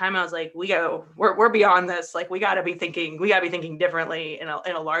the same time, I was like, we're beyond this. Like, we got to be thinking differently in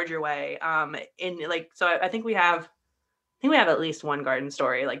a larger way. So I think we have at least one garden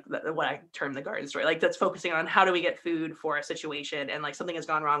story, like what I term the garden story, like that's focusing on how do we get food for a situation, and like something has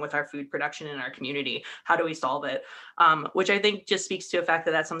gone wrong with our food production in our community. How do we solve it? Which I think just speaks to the fact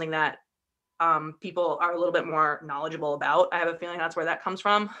that that's something that people are a little bit more knowledgeable about. I have a feeling that's where that comes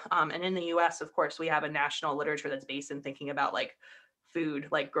from. And in the US, of course, we have a national literature that's based in thinking about like food,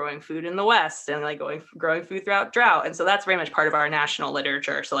 like growing food in the West and like growing food throughout drought. And so that's very much part of our national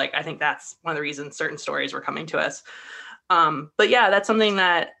literature. So like, I think that's one of the reasons certain stories were coming to us. But yeah, that's something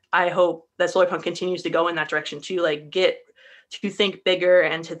that I hope that Solarpunk continues to go in that direction, to like get to think bigger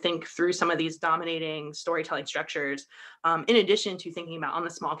and to think through some of these dominating storytelling structures, in addition to thinking about on the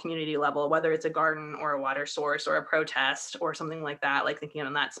small community level, whether it's a garden or a water source or a protest or something like that, like thinking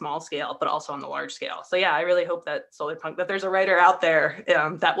on that small scale, but also on the large scale. So yeah, I really hope that that there's a writer out there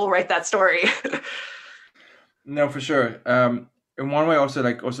that will write that story. No, for sure. In one way, also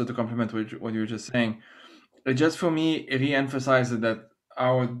to complement what you were just saying, it just for me it re-emphasizes that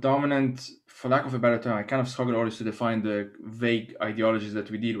our dominant, for lack of a better term, I kind of struggle always to define the vague ideologies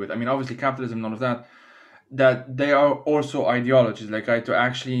that we deal with. I mean, obviously capitalism, none of that, that they are also ideologies, like to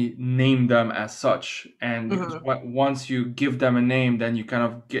actually name them as such. And because once you give them a name, then you kind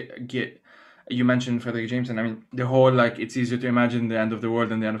of get you mentioned Frederick Jameson. I mean, the whole like, it's easier to imagine the end of the world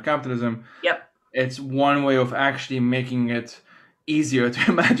than the end of capitalism. Yep. It's one way of actually making it easier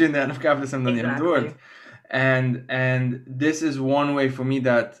to imagine the end of capitalism than the end of the world. And this is one way for me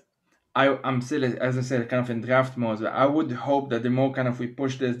that I'm still, as I said, kind of in draft mode. I would hope that the more kind of we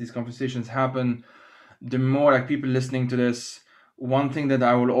push these conversations happen, the more like people listening to this. One thing that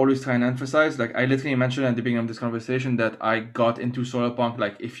I will always try and emphasize, like I literally mentioned at the beginning of this conversation, that I got into Solarpunk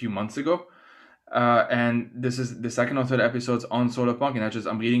like a few months ago. And this is the second or third episodes on Solarpunk, and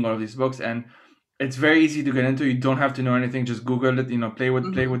I'm reading all of these books, and it's very easy to get into. You don't have to know anything. Just Google it, play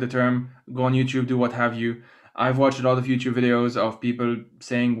with the term, go on YouTube, do what have you. I've watched a lot of YouTube videos of people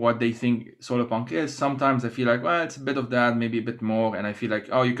saying what they think Solarpunk is. Sometimes I feel like, well, it's a bit of that, maybe a bit more. And I feel like,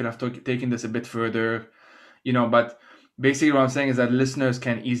 oh, you could have taken this a bit further, but basically what I'm saying is that listeners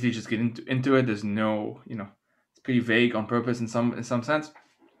can easily just get into it. There's no, it's pretty vague on purpose in some sense.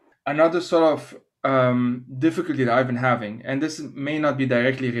 Another sort of difficulty that I've been having, and this may not be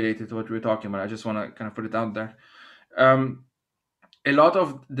directly related to what we were talking about, I just want to kind of put it out there. A lot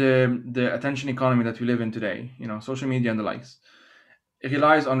of the attention economy that we live in today, social media and the likes, it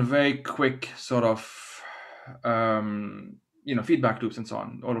relies on very quick sort of, feedback loops and so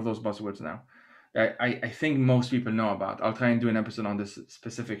on, all of those buzzwords now. I think most people know about. I'll try and do an episode on this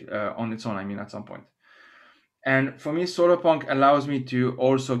specific, on its own, at some point. And for me, Solarpunk allows me to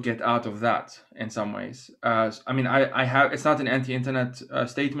also get out of that in some ways. I have, it's not an anti-internet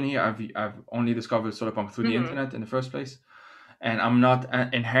statement here. I've only discovered Solarpunk through the internet in the first place. And I'm not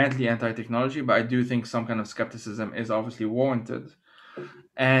inherently anti-technology, but I do think some kind of skepticism is obviously warranted.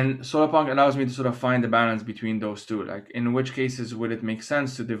 And Solarpunk allows me to sort of find the balance between those two. Like, in which cases would it make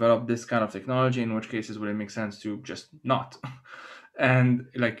sense to develop this kind of technology? In which cases would it make sense to just not? And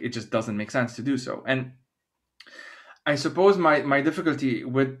like, it just doesn't make sense to do so. And I suppose my difficulty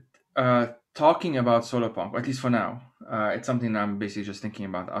with talking about Solarpunk, at least for now, it's something I'm basically just thinking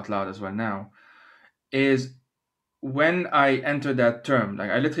about out loud as well now, is when I enter that term,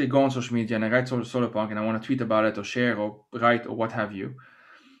 like I literally go on social media and I write Solarpunk and I want to tweet about it or share or write or what have you.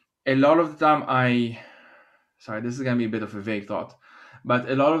 A lot of the time sorry, this is gonna be a bit of a vague thought, but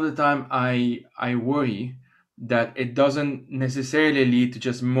a lot of the time I worry that it doesn't necessarily lead to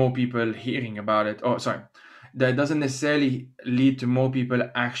just more people hearing about it. Or sorry, that it doesn't necessarily lead to more people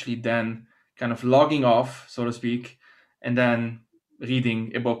actually then kind of logging off, so to speak, and then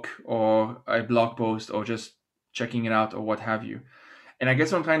reading a book or a blog post or just checking it out or what have you. And I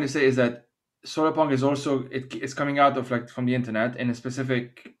guess what I'm trying to say is that Solarpunk is also it's coming out of like from the internet in a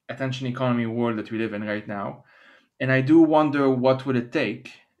specific attention economy world that we live in right now. And I do wonder what would it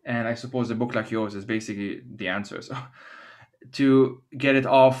take, and I suppose a book like yours is basically the answer. So to get it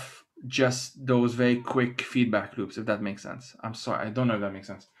off just those very quick feedback loops, if that makes sense. I'm sorry, I don't know if that makes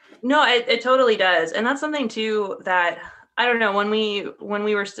sense. No, it totally does, and that's something too that I don't know. When we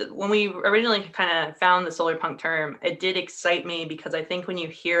originally kind of found the Solarpunk term, it did excite me because I think when you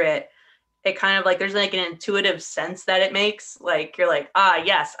hear it, it kind of like there's like an intuitive sense that it makes. Like you're like,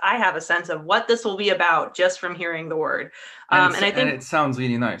 yes, I have a sense of what this will be about just from hearing the word. And, And I think it sounds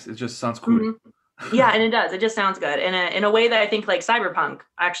really nice. It just sounds cool. Mm-hmm. Yeah, and it does. It just sounds good in a way that I think like cyberpunk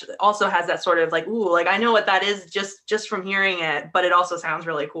actually also has that sort of like, ooh, like I know what that is just from hearing it, but it also sounds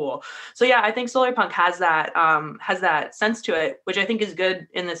really cool. So yeah, I think Solarpunk has that sense to it, which I think is good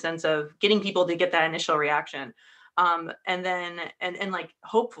in the sense of getting people to get that initial reaction. And then and like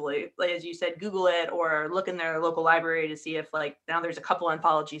hopefully, like as you said, Google it or look in their local library to see if like now there's a couple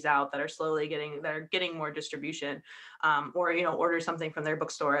anthologies out that are getting more distribution, or order something from their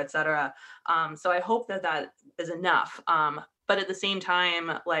bookstore, etc. So I hope that is enough. But at the same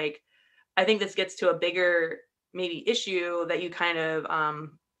time, like I think this gets to a bigger maybe issue that you kind of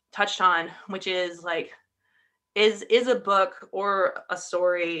touched on, which is like is a book or a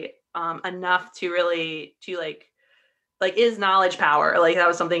story enough to really to like is knowledge power? Like that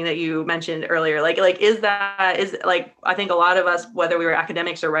was something that you mentioned earlier. Like is like I think a lot of us, whether we were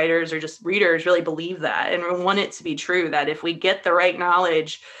academics or writers or just readers, really believe that and want it to be true, that if we get the right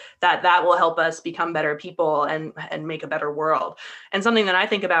knowledge, that will help us become better people and make a better world. And something that I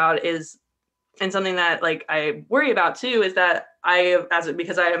think about is, and something that like I worry about too, is that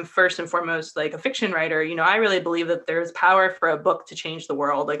because I am first and foremost like a fiction writer, I really believe that there's power for a book to change the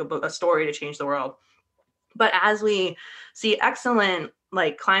world, like a story to change the world. But as we see excellent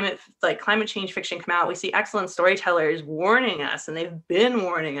climate change fiction come out, we see excellent storytellers warning us, and they've been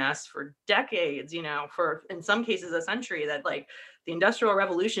warning us for decades, for in some cases a century, that like the Industrial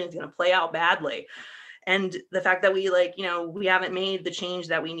Revolution is going to play out badly. And the fact that we we haven't made the change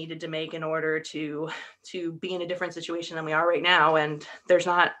that we needed to make in order to be in a different situation than we are right now, and there's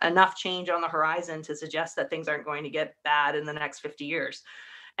not enough change on the horizon to suggest that things aren't going to get bad in the next 50 years.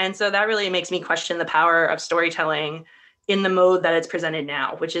 And so that really makes me question the power of storytelling in the mode that it's presented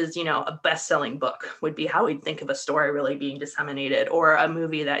now, which is, a best-selling book would be how we'd think of a story really being disseminated, or a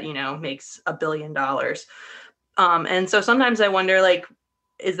movie that, makes $1 billion. And so sometimes I wonder, like,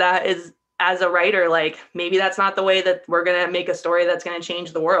 is as a writer, like maybe that's not the way that we're going to make a story that's going to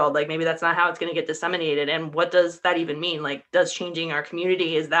change the world. Like maybe that's not how it's going to get disseminated. And what does that even mean? Like, does changing our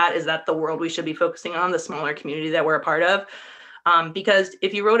community, is that the world we should be focusing on, the smaller community that we're a part of? Because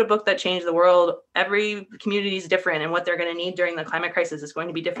if you wrote a book that changed the world, every community is different, and what they're going to need during the climate crisis is going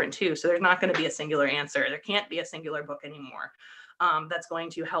to be different too. So there's not going to be a singular answer. There can't be a singular book anymore that's going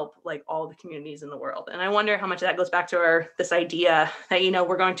to help like all the communities in the world. And I wonder how much that goes back to this idea that,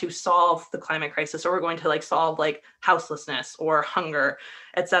 we're going to solve the climate crisis, or we're going to like solve like houselessness or hunger,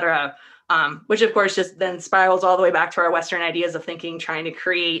 etc. Which of course just then spirals all the way back to our Western ideas of thinking, trying to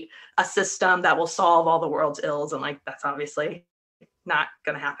create a system that will solve all the world's ills. And like, that's obviously not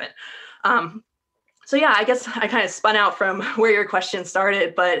going to happen. So yeah, I guess I kind of spun out from where your question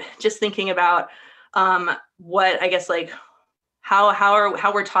started, but just thinking about what I guess like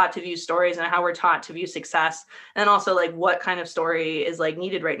how we're taught to view stories and how we're taught to view success, and also like what kind of story is like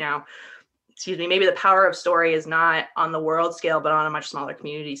needed right now. Excuse me, maybe the power of story is not on the world scale, but on a much smaller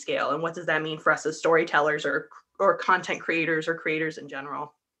community scale. And what does that mean for us as storytellers or content creators or creators in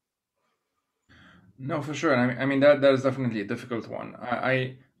general? No, for sure. I mean that is definitely a difficult one.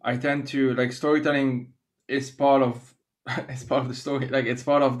 I tend to like storytelling is part of it's part of the story. Like it's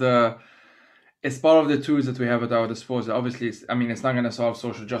part of the it's part of the tools that we have at our disposal. Obviously, it's not going to solve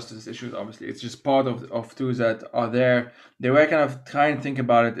social justice issues. Obviously, it's just part of tools that are there. The way I kind of try and think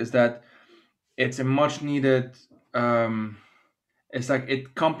about it is that it's a much needed. It's like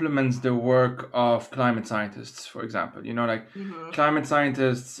it complements the work of climate scientists, for example. Climate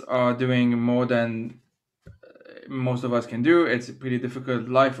scientists are doing more than most of us can do. It's a pretty difficult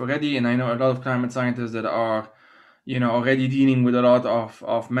life already, and I know a lot of climate scientists that are already dealing with a lot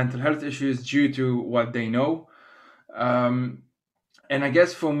of mental health issues due to what they know. And I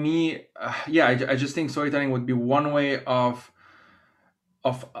guess for me, I just think storytelling would be one way of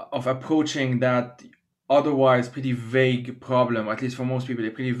approaching that otherwise pretty vague problem, at least for most people, a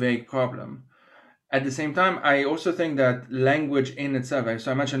pretty vague problem. At the same time, I also think that language in itself,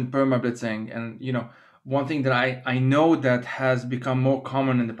 so I mentioned permablitzing, and one thing that I know that has become more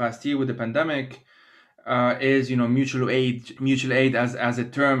common in the past year with the pandemic is mutual aid. Mutual aid as a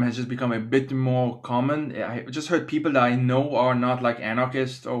term has just become a bit more common. I just heard people that I know are not like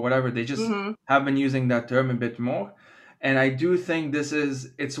anarchists or whatever, they just have been using that term a bit more. And I do think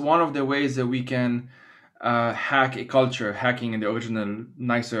it's one of the ways that we can hack a culture, hacking in the original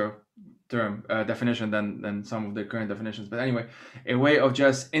nicer term definition than some of the current definitions. But anyway, a way of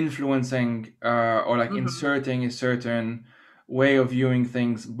just influencing or like inserting a certain way of viewing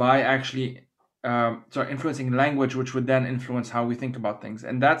things by actually influencing language, which would then influence how we think about things.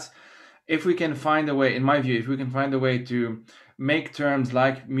 And that's, if we can find a way, in my view, if we can find a way to make terms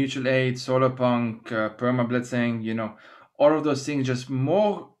like mutual aid, solarpunk, permablitzing, all of those things just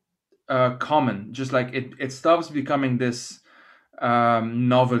more common, just like it stops becoming this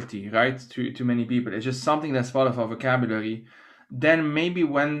novelty, right, to many people. It's just something that's part of our vocabulary. Then maybe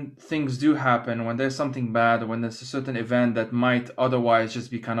when things do happen, when there's something bad, or when there's a certain event that might otherwise just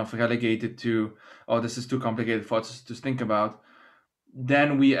be kind of relegated to, oh, this is too complicated for us to think about,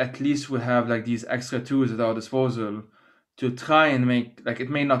 then we at least will have like these extra tools at our disposal to try and make, like, it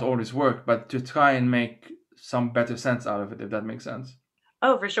may not always work, but to try and make some better sense out of it, if that makes sense.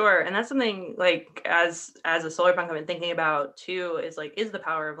 Oh, for sure. And that's something like as a Solarpunk I've been thinking about too, is the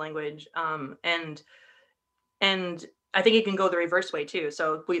power of language. And I think it can go the reverse way too.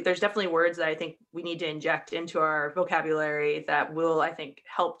 So there's definitely words that I think we need to inject into our vocabulary that will, I think,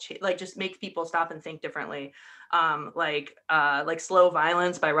 help just make people stop and think differently. Like slow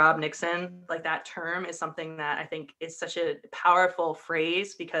violence by Rob Nixon, like that term is something that I think is such a powerful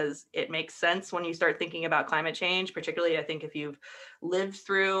phrase because it makes sense when you start thinking about climate change, particularly I think if you've lived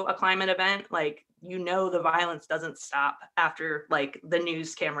through a climate event, like, the violence doesn't stop after like the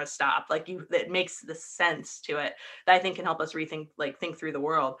news cameras stop. It makes the sense to it that I think can help us think through the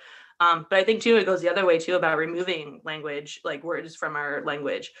world. But I think too, it goes the other way too about removing language, like words from our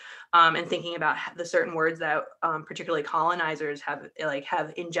language, and thinking about the certain words that particularly colonizers have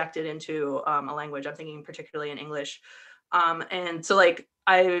injected into a language. I'm thinking particularly in English. And so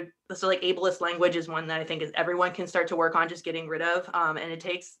ableist language is one that I think everyone can start to work on just getting rid of. And it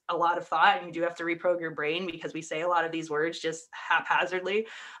takes a lot of thought, and you do have to reprogram your brain because we say a lot of these words just haphazardly.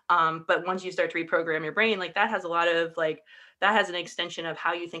 But once you start to reprogram your brain, like that has a lot of that has an extension of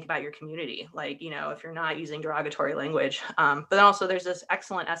how you think about your community. If you're not using derogatory language. But then also there's this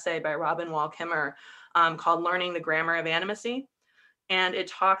excellent essay by Robin Wall Kimmerer called Learning the Grammar of Animacy. And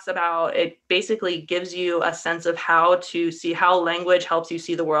it basically gives you a sense of how to see how language helps you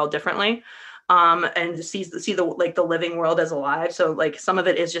see the world differently, and see the living world as alive. So some of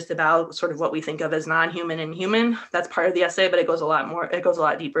it is just about sort of what we think of as non-human and human. That's part of the essay, but it goes a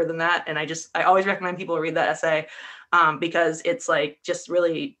lot deeper than that. And I always recommend people read that essay because it's just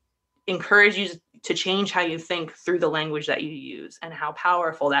really encourage you to change how you think through the language that you use, and how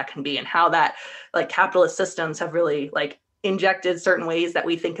powerful that can be, and how that capitalist systems have really injected certain ways that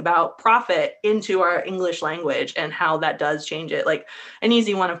we think about profit into our English language, and how that does change it. An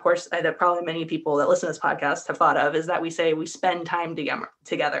easy one, of course, that probably many people that listen to this podcast have thought of is that we say we spend time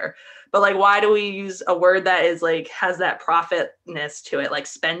together. But why do we use a word that is has that profitness to it,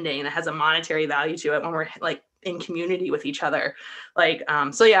 spending, that has a monetary value to it when we're in community with each other?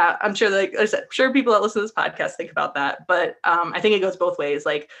 So yeah, I'm sure sure people that listen to this podcast think about that. But I think it goes both ways,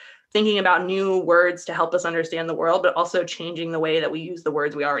 thinking about new words to help us understand the world, but also changing the way that we use the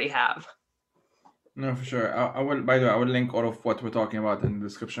words we already have. No, for sure. I will, by the way, I will link all of what we're talking about in the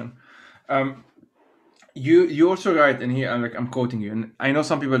description. You also write in here, I'm quoting you, and I know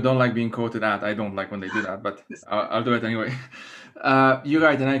some people don't like being quoted at. I don't like when they do that, but I'll do it anyway. You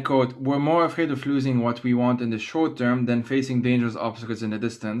write, and I quote, "We're more afraid of losing what we want in the short term than facing dangerous obstacles in the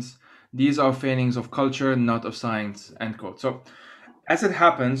distance. These are failings of culture, not of science," end quote. So As it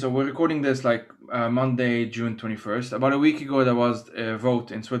happens, so we're recording this like Monday, June 21st. About a week ago, there was a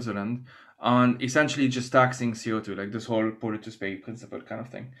vote in Switzerland on essentially just taxing CO2, like this whole polluter pay principle kind of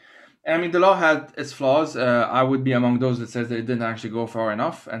thing. And I mean, the law had its flaws. I would be among those that says that it didn't actually go far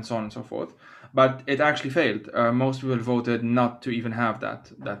enough, and so on and so forth. But it actually failed. Most people voted not to even have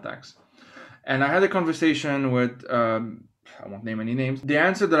that tax. And I had a conversation with, I won't name any names. The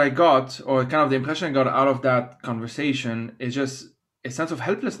answer that I got, or kind of the impression I got out of that conversation, is just a sense of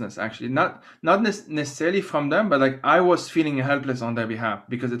helplessness. Actually, not necessarily from them, but like I was feeling helpless on their behalf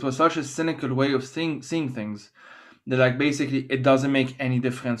because it was such a cynical way of seeing things that like basically it doesn't make any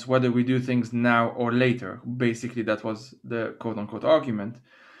difference whether we do things now or later. Basically, that was the quote unquote argument.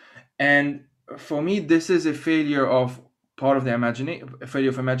 And for me, this is a failure of part of the failure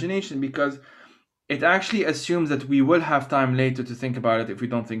of imagination, because it actually assumes that we will have time later to think about it if we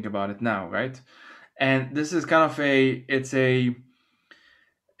don't think about it now, right? And this is kind of it's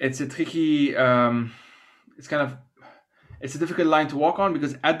a tricky, it's a difficult line to walk on,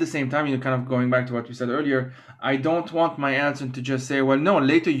 because at the same time, kind of going back to what we said earlier, I don't want my answer to just say, well, no,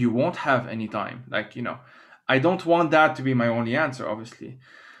 later you won't have any time. Like, I don't want that to be my only answer, obviously.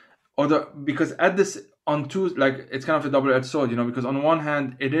 Because at this, on two, like, it's kind of a double-edged sword, because on one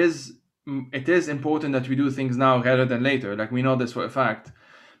hand, it is important that we do things now rather than later. Like, we know this for a fact.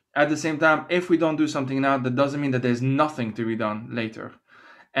 At the same time, if we don't do something now, that doesn't mean that there's nothing to be done later.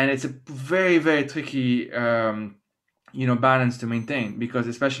 And it's a very, very tricky, balance to maintain, because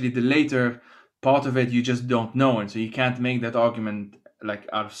especially the later part of it, you just don't know. And so you can't make that argument like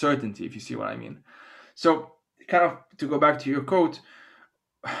out of certainty, if you see what I mean. So kind of to go back to your quote,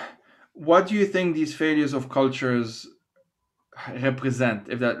 what do you think these failures of cultures represent?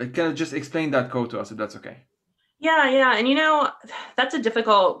 If that, like, kind of just explain that quote to us, if that's okay. Yeah. And that's a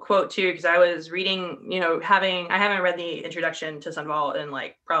difficult quote too, because I was reading, I haven't read the introduction to Sunvault in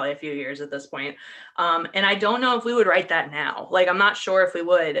like probably a few years at this point. And I don't know if we would write that now. Like, I'm not sure if we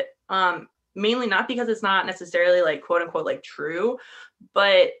would, mainly not because it's not necessarily like quote unquote like true,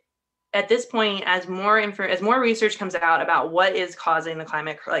 but at this point, as more research comes out about what is causing the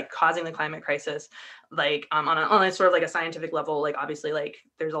climate crisis, like on a sort of like a scientific level, like obviously like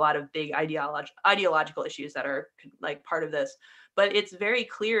there's a lot of big ideological issues that are like part of this, but it's very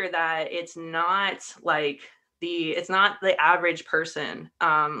clear that it's not the average person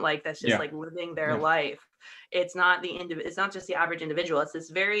like that's just like living their life. It's not it's not just the average individual. It's this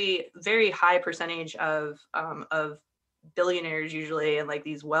very, very high percentage of billionaires usually, and like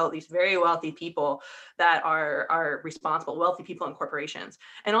these very wealthy people that are responsible, wealthy people and corporations,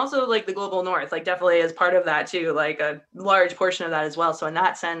 and also like the global north, like definitely is part of that too, like a large portion of that as well. So in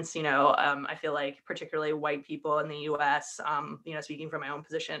that sense, I feel like particularly white people in the US, speaking from my own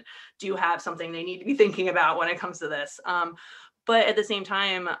position, do have something they need to be thinking about when it comes to this. But at the same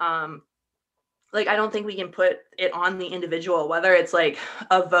time, like, I don't think we can put it on the individual, whether it's like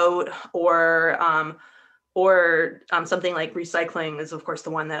a vote or something like recycling is of course the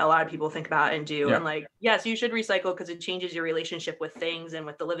one that a lot of people think about and do. And like, yes, you should recycle because it changes your relationship with things and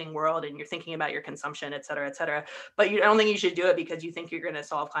with the living world, and you're thinking about your consumption, et cetera, et cetera. But I don't think you should do it because you think you're going to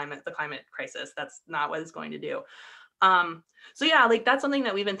solve the climate crisis. That's not what it's going to do. So yeah, like that's something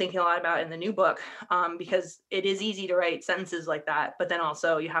that we've been thinking a lot about in the new book, because it is easy to write sentences like that, but then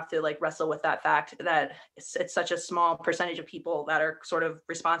also you have to like wrestle with that fact that it's such a small percentage of people that are sort of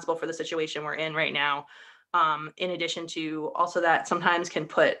responsible for the situation we're in right now. In addition to also that sometimes can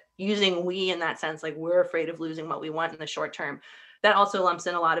put using we in that sense, like we're afraid of losing what we want in the short term. That also lumps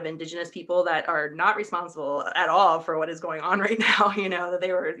in a lot of indigenous people that are not responsible at all for what is going on right now, that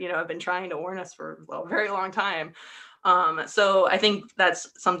they were, have been trying to warn us for a very long time. So I think that's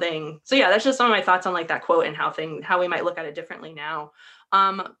something. So yeah, that's just some of my thoughts on like that quote and how we might look at it differently now.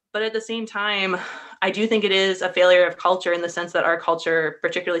 But at the same time, I do think it is a failure of culture in the sense that our culture,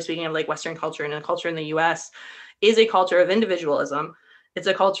 particularly speaking of like Western culture and a culture in the US, is a culture of individualism. It's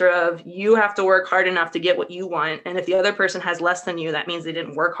a culture of you have to work hard enough to get what you want. And if the other person has less than you, that means they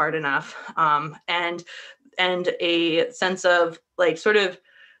didn't work hard enough. And a sense of like sort of,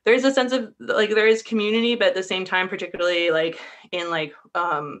 there's a sense of like there is community, but at the same time, particularly like in like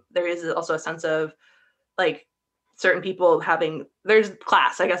there is also a sense of like certain people there's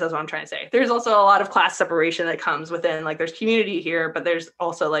class, I guess that's what I'm trying to say. There's also a lot of class separation that comes within, like there's community here, but there's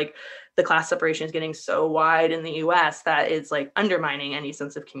also like the class separation is getting so wide in the US that it's like undermining any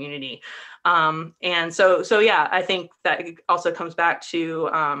sense of community. And so yeah, I think that also comes back to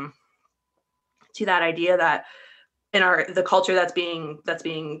that idea that in the culture that's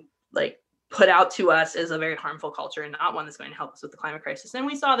being like put out to us is a very harmful culture and not one that's going to help us with the climate crisis. And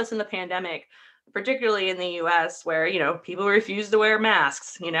we saw this in the pandemic. particularly in the US, where, you know, people refuse to wear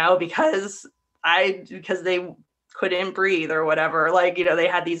masks, you know, because they couldn't breathe or whatever. Like, you know, they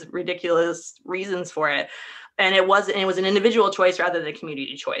had these ridiculous reasons for it. And it was an individual choice rather than a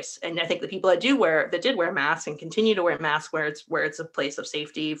community choice. And I think the people that did wear masks and continue to wear masks where it's a place of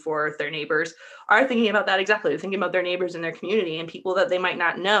safety for their neighbors are thinking about that exactly. They're thinking about their neighbors in their community and people that they might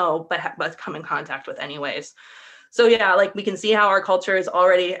not know but come in contact with anyways. So yeah, like we can see how our culture is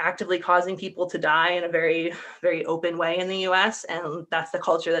already actively causing people to die in a very, very open way in the US. And that's the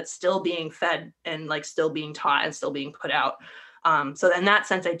culture that's still being fed and like still being taught and still being put out. So in that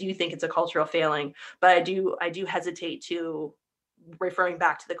sense, I do think it's a cultural failing, but I do hesitate to, referring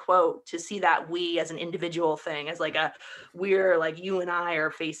back to the quote, to see that we as an individual thing, as like we're like you and I are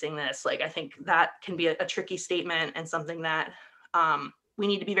facing this. Like I think that can be a tricky statement and something that we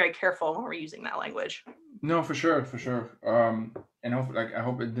need to be very careful when we're using that language. No, for sure, for sure. And I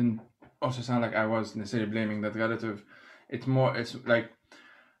hope it didn't also sound like I was necessarily blaming that relative. It's like,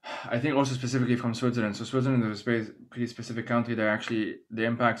 I think also specifically from Switzerland. So Switzerland is a pretty specific country. There actually the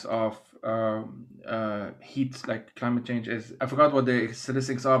impacts of heat, like climate change, is, I forgot what the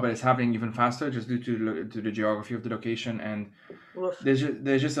statistics are, but it's happening even faster just due to the geography of the location, and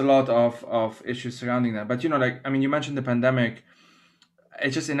there's just a lot of issues surrounding that. But you know, like, I mean, you mentioned the pandemic.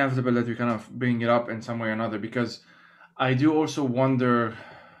 It's just inevitable that we kind of bring it up in some way or another, because I do also wonder,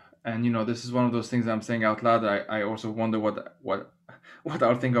 and you know, this is one of those things that I'm saying out loud. I also wonder what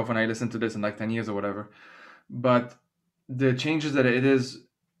I'll think of when I listen to this in like 10 years or whatever. But the changes that it is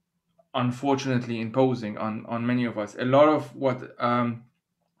unfortunately imposing on many of us, a lot of what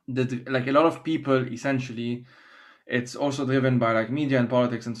like a lot of people essentially, it's also driven by like media and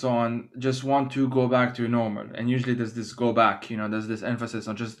politics and so on, just want to go back to normal. And usually there's this go back, you know, there's this emphasis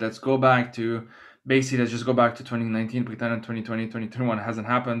on just let's go back to basically, let's just go back to 2019, pretend 2020 2021 hasn't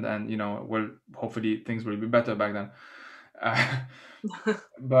happened, and you know, well, hopefully things will be better back then.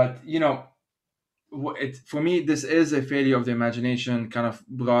 But you know, for me, this is a failure of the imagination, kind of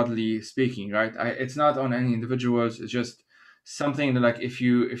broadly speaking, right? It's not on any individuals. It's just something that, like, if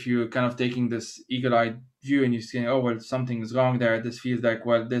you kind of taking this eagle-eyed view and you're saying, oh well, something is wrong there. This feels like,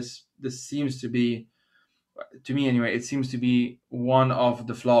 well, this seems to be, to me anyway, it seems to be one of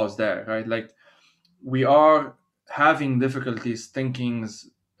the flaws there, right? Like, we are having difficulties thinking,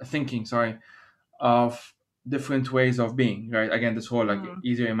 sorry, of different ways of being, right? Again, this whole like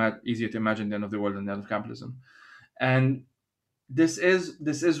easier to imagine the end of the world and the end of capitalism. And this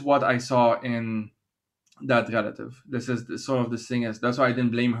is what I saw in that relative. This is sort of this thing. That's why I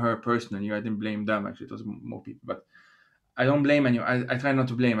didn't blame her personally. I didn't blame them, actually. It was more people. But I don't blame anyone. I try not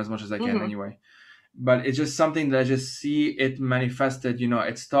to blame as much as I can anyway. But it's just something that I just see it manifested. You know,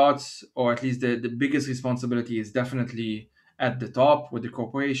 it starts, or at least the biggest responsibility is definitely at the top with the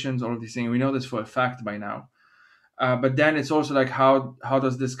corporations, all of these things. We know this for a fact by now. But then it's also like, how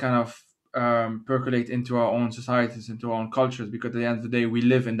does this kind of percolate into our own societies, into our own cultures? Because at the end of the day, we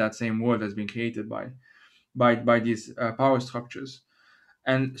live in that same world that's been created by these power structures.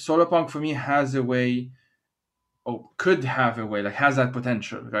 And Solarpunk for me has a way, or could have a way, like has that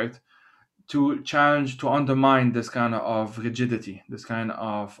potential, right? To challenge, to undermine this kind of rigidity, this kind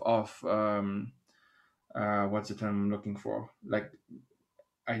of what's the term I'm looking for? Like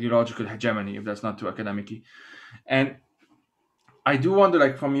ideological hegemony, if that's not too academic-y. And I do wonder,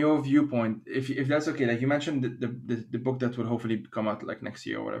 like, from your viewpoint, if that's okay, like you mentioned the book that will hopefully come out like next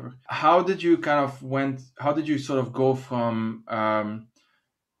year or whatever. How did you sort of go from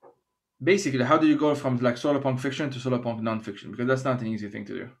basically, how do you go from like solarpunk fiction to solarpunk nonfiction? Because that's not an easy thing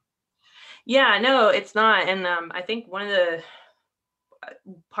to do. Yeah, no, it's not. And I think one of the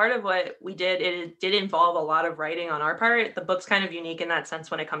part of what we did, it did involve a lot of writing on our part. The book's kind of unique in that sense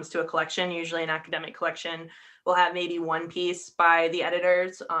when it comes to a collection. Usually an academic collection will have maybe one piece by the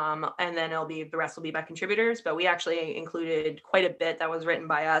editors, and then the rest will be by contributors. But we actually included quite a bit that was written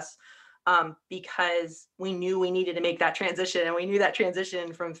by us, because we knew we needed to make that transition, and we knew that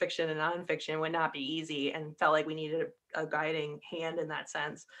transition from fiction to nonfiction would not be easy, and felt like we needed a guiding hand in that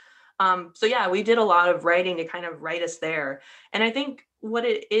sense. So yeah, we did a lot of writing to kind of write us there. And I think what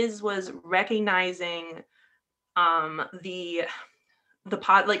it was recognizing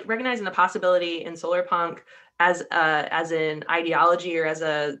recognizing the possibility in solarpunk as an ideology, or as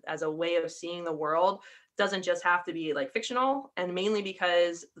a way of seeing the world. Doesn't just have to be like fictional, and mainly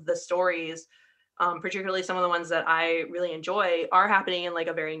because the stories particularly some of the ones that I really enjoy, are happening in like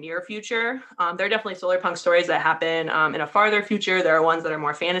a very near future. There are definitely Solarpunk stories that happen in a farther future. There are ones that are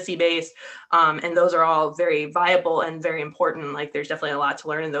more fantasy based, and those are all very viable and very important. Like there's definitely a lot to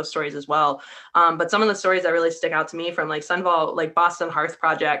learn in those stories as well. But some of the stories that really stick out to me from like Sunvault, like Boston Hearth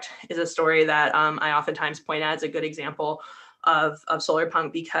Project is a story that I oftentimes point at as a good example of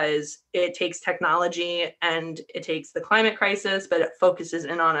Solarpunk, because it takes technology and it takes the climate crisis, but it focuses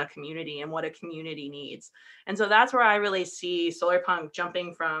in on a community and what a community needs. And so that's where I really see Solarpunk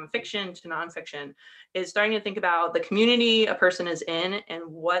jumping from fiction to nonfiction, is starting to think about the community a person is in and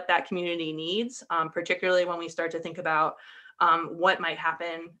what that community needs, particularly when we start to think about what might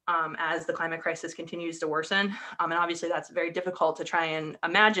happen as the climate crisis continues to worsen. And obviously that's very difficult to try and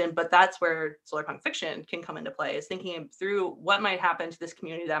imagine, but that's where Solarpunk fiction can come into play, is thinking through what might happen to this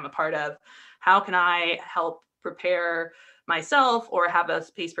community that I'm a part of. How can I help prepare myself or have a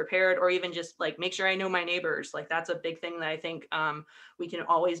space prepared, or even just like make sure I know my neighbors. Like that's a big thing that I think we can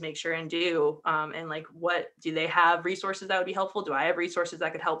always make sure and do. And like, what do they have resources that would be helpful? Do I have resources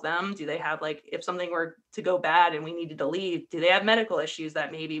that could help them? Do they have, like, if something were to go bad and we needed to leave, do they have medical issues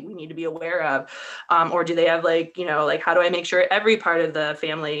that maybe we need to be aware of? Or do they have like, you know, like how do I make sure every part of the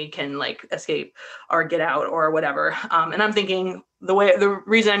family can like escape or get out or whatever? And I'm thinking the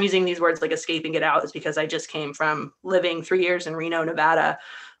reason I'm using these words like escape and get out is because I just came from living 3 years in Reno, Nevada,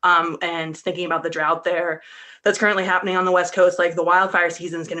 and thinking about the drought there that's currently happening on the West Coast. Like the wildfire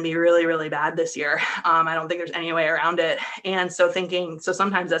season is going to be really, really bad this year. I don't think there's any way around it. And so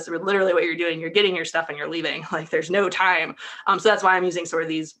sometimes that's literally what you're doing. You're getting your stuff and you're leaving. Like there's no time. So that's why I'm using sort of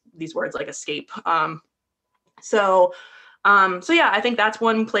these words like escape. So yeah, I think that's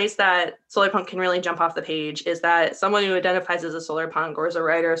one place that Solarpunk can really jump off the page, is that someone who identifies as a Solarpunk or as a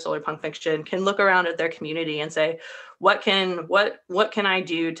writer of Solarpunk fiction can look around at their community and say, what can I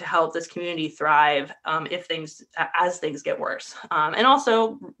do to help this community thrive as things get worse? And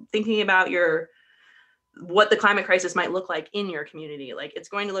also thinking about what the climate crisis might look like in your community. Like it's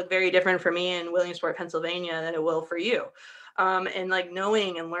going to look very different for me in Williamsport, Pennsylvania than it will for you. And like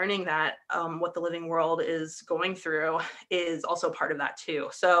knowing and learning that what the living world is going through is also part of that too.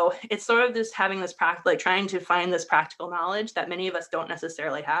 So it's sort of just having this like trying to find this practical knowledge that many of us don't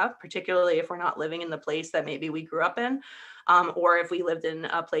necessarily have, particularly if we're not living in the place that maybe we grew up in. Or if we lived in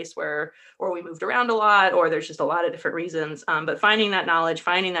a place where we moved around a lot, or there's just a lot of different reasons. But finding that knowledge,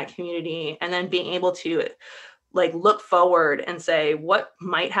 finding that community, and then being able to like look forward and say what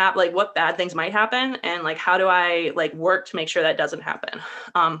might happen, like what bad things might happen, and like how do I like work to make sure that doesn't happen.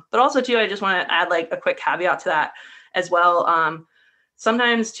 But also too, I just want to add like a quick caveat to that as well.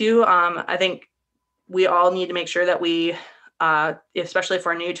 Sometimes too, I think we all need to make sure that we especially if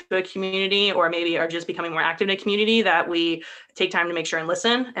we're new to a community or maybe are just becoming more active in a community, that we take time to make sure and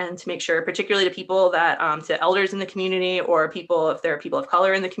listen, and to make sure, particularly to people that, to elders in the community, or people, if there are people of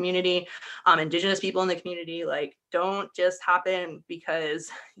color in the community, Indigenous people in the community, like don't just hop in because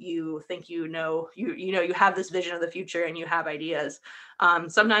you think you have this vision of the future and you have ideas.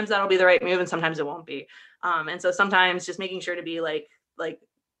 Sometimes that'll be the right move and sometimes it won't be. And so sometimes just making sure to be like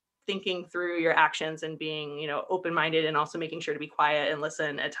thinking through your actions and being, open-minded, and also making sure to be quiet and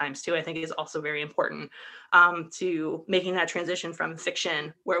listen at times too, I think is also very important to making that transition from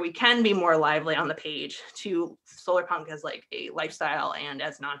fiction, where we can be more lively on the page, to Solarpunk as like a lifestyle and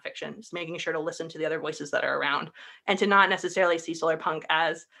as nonfiction. Just making sure to listen to the other voices that are around, and to not necessarily see Solarpunk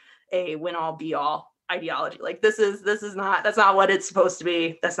as a win-all be-all ideology. Like that's not what it's supposed to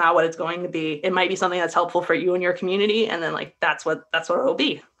be. That's not what it's going to be. It might be something that's helpful for you and your community, and then like that's what it'll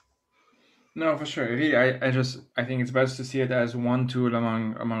be. No, for sure. Really, I think it's best to see it as one tool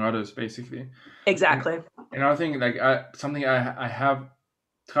among others, basically. Exactly. And I think like something I have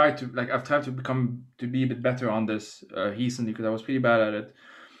tried to I've tried to be a bit better on this recently, because I was pretty bad at it.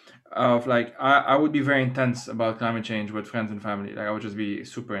 Of like I would be very intense about climate change with friends and family. Like I would just be a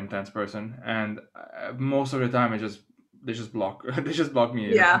super intense person, and most of the time they just block they just block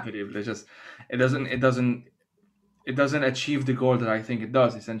me. Yeah. It doesn't achieve the goal that I think it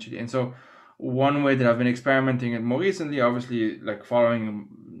does, essentially. And so one way that I've been experimenting it more recently, obviously like following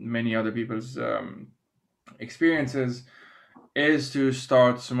many other people's experiences, is to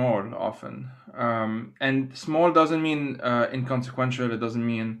start small often. And small doesn't mean inconsequential. It doesn't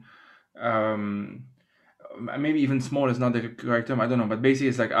mean maybe even small is not the correct term, I don't know, but basically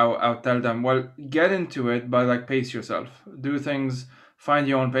it's like I'll tell them, well, get into it, but like pace yourself, do things, find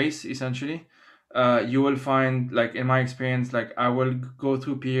your own pace, essentially. You will find, like in my experience, like I will go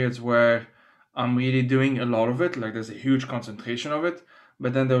through periods where I'm really doing a lot of it, like there's a huge concentration of it,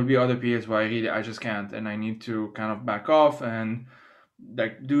 but then there will be other periods where I just can't, and I need to kind of back off and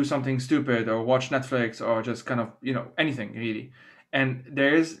like do something stupid or watch Netflix or just kind of, anything really. And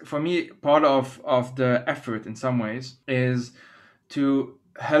there is, for me, part of the effort in some ways is to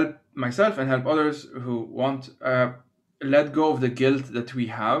help myself and help others who want let go of the guilt that we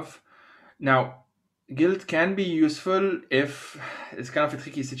have. Now, guilt can be useful if it's kind of a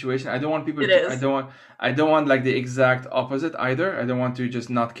tricky situation. I don't want people It to, is. I don't want like the exact opposite either. I don't want to just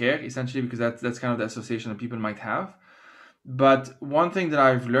not care, essentially, because that's kind of the association that people might have. But one thing that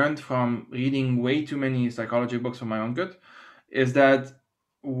I've learned from reading way too many psychology books for my own good is that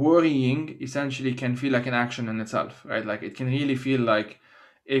worrying essentially can feel like an action in itself, right? Like it can really feel like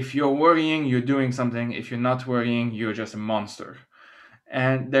if you're worrying, you're doing something. If you're not worrying, you're just a monster.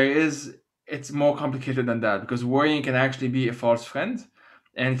 And it's more complicated than that, because worrying can actually be a false friend,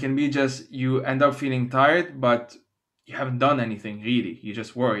 and can be just you end up feeling tired, but you haven't done anything really. You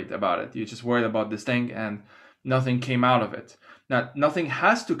just worried about it. You just worried about this thing, and nothing came out of it. Now, nothing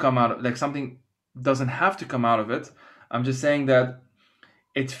has to come out of, like, something doesn't have to come out of it. I'm just saying that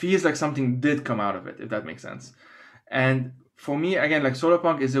it feels like something did come out of it, if that makes sense. And for me, again, like,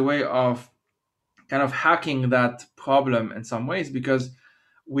 Solarpunk is a way of kind of hacking that problem in some ways, because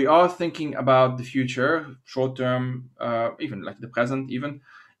we are thinking about the future, short term, even like the present, even,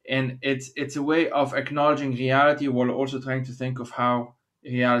 and it's a way of acknowledging reality while also trying to think of how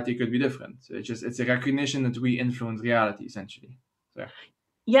reality could be different. So it's a recognition that we influence reality, essentially. So.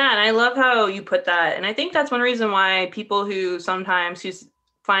 Yeah, and I love how you put that. And I think that's one reason why people who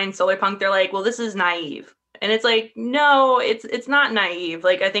find solar punk, they're like, well, this is naive. And it's like, no, it's not naive.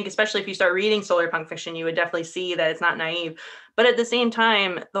 Like, I think especially if you start reading solar punk fiction, you would definitely see that it's not naive. But at the same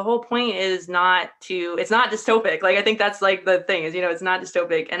time, the whole point is it's not dystopic. Like, I think that's like the thing is, it's not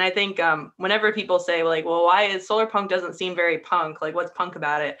dystopic. And I think whenever people say like, well, why is solar punk doesn't seem very punk? Like, what's punk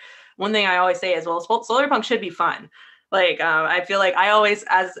about it? One thing I always say is, well, solar punk should be fun. Like, I feel like I always,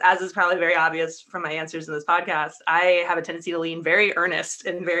 as is probably very obvious from my answers in this podcast, I have a tendency to lean very earnest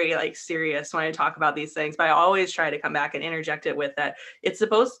and very like serious when I talk about these things, but I always try to come back and interject it with that it's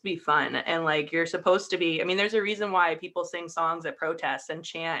supposed to be fun. And like, you're supposed to be, I mean, there's a reason why people sing songs at protests and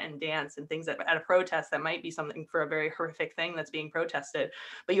chant and dance and things at a protest that might be something for a very horrific thing that's being protested,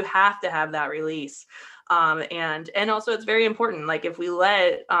 but you have to have that release. And also it's very important. Like, if we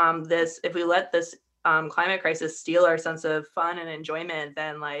let this climate crisis steal our sense of fun and enjoyment,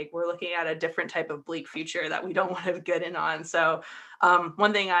 then like we're looking at a different type of bleak future that we don't want to get in on. So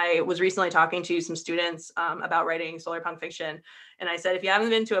one thing, I was recently talking to some students about writing solar punk fiction, and I said, if you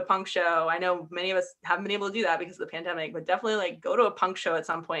haven't been to a punk show, I know many of us haven't been able to do that because of the pandemic, but definitely like go to a punk show at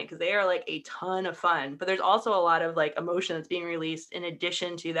some point, because they are like a ton of fun. But there's also a lot of like emotion that's being released in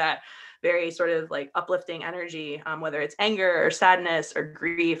addition to that very sort of like uplifting energy, whether it's anger or sadness or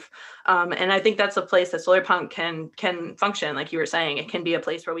grief. And I think that's a place that solar punk can function. Like you were saying, it can be a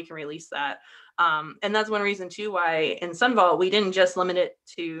place where we can release that. And that's one reason too why in Sunvault we didn't just limit it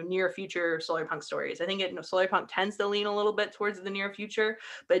to near future solar punk stories. I think solar punk tends to lean a little bit towards the near future,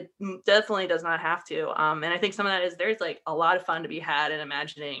 but definitely does not have to. And I think some of that is there's like a lot of fun to be had in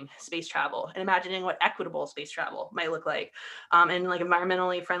imagining space travel and imagining what equitable space travel might look like, and like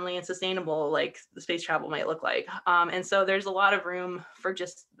environmentally friendly and sustainable like the space travel might look like. And so there's a lot of room for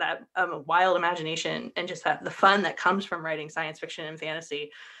just that wild imagination and just the fun that comes from writing science fiction and fantasy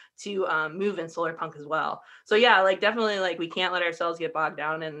to move in solar punk as well. So yeah, like definitely like we can't let ourselves get bogged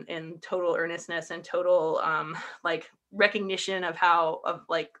down in total earnestness and total like recognition of how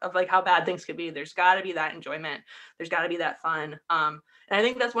bad things could be. There's got to be that enjoyment. There's got to be that fun. And I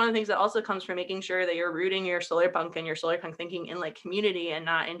think that's one of the things that also comes from making sure that you're rooting your solar punk and your solar punk thinking in like community and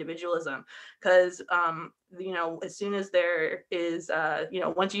not individualism. Because as soon as there is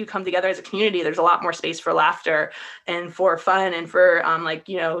once you come together as a community, there's a lot more space for laughter and for fun and for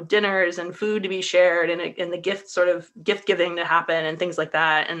dinners and food to be shared and the gift giving to happen and things like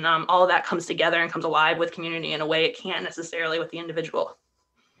that. And all of that comes together and comes alive with community in a way it can't necessarily with the individual.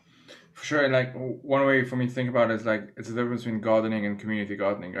 For sure, like one way for me to think about it is like it's the difference between gardening and community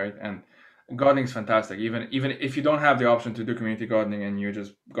gardening, right? And gardening is fantastic. Even if you don't have the option to do community gardening and you're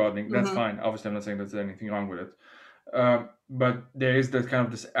just gardening, that's fine. Obviously, I'm not saying there's anything wrong with it. But there is this kind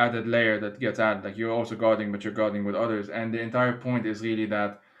of this added layer that gets added. Like you're also gardening, but you're gardening with others. And the entire point is really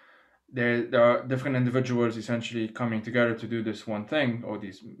that there are different individuals essentially coming together to do this one thing or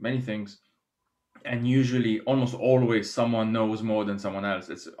these many things. And usually, almost always, someone knows more than someone else.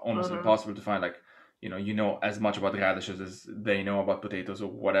 It's almost impossible to find like, as much about radishes as they know about potatoes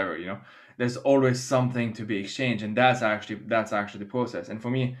or whatever. There's always something to be exchanged, and that's actually the process. And for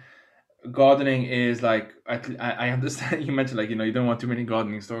me, gardening is like I understand you mentioned like you don't want too many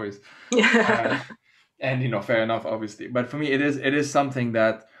gardening stories. Yeah. And fair enough, obviously. But for me, it is something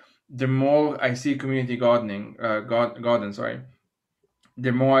that the more I see community gardening, garden, sorry,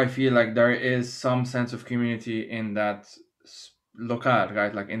 the more I feel like there is some sense of community in that locale,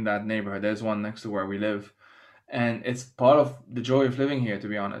 right? Like in that neighborhood. There's one next to where we live, and it's part of the joy of living here. To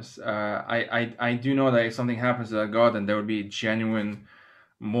be honest, I do know that if something happens to that garden, there would be genuine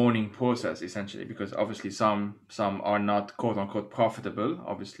mourning process essentially, because obviously some are not quote unquote profitable,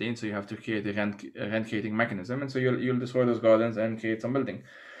 obviously, and so you have to create a rent creating mechanism, and so you'll destroy those gardens and create some building,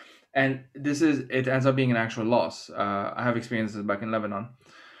 and it ends up being an actual loss. I have experiences back in Lebanon.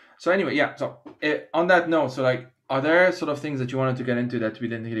 So anyway, yeah. So on that note, so like, are there sort of things that you wanted to get into that we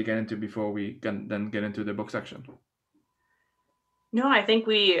didn't really get into before we can then get into the book section? No, I think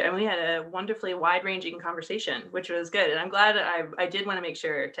we had a wonderfully wide-ranging conversation, which was good. And I'm glad I did want to make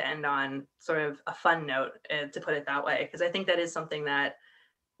sure to end on sort of a fun note, to put it that way, because I think that is something that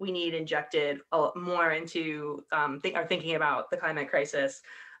we need injected more into thinking about the climate crisis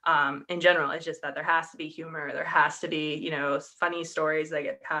in general. It's just that there has to be humor, there has to be funny stories that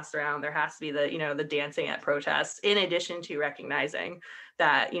get passed around, there has to be the dancing at protests, in addition to recognizing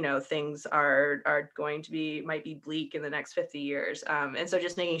that things are going to might be bleak in the next 50 years, and so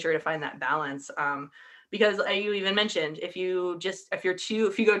just making sure to find that balance, because you even mentioned if you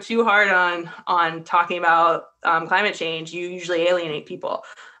go too hard on talking about climate change, you usually alienate people,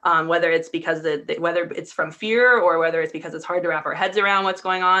 whether it's because whether it's from fear or whether it's because it's hard to wrap our heads around what's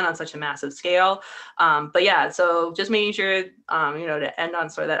going on such a massive scale. But yeah, so just making sure to end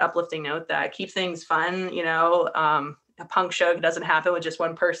on sort of that uplifting note that keep things fun. A punk show doesn't happen with just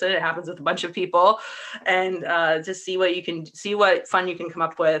one person; it happens with a bunch of people, and just see what fun you can come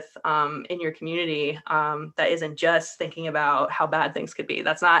up with in your community that isn't just thinking about how bad things could be.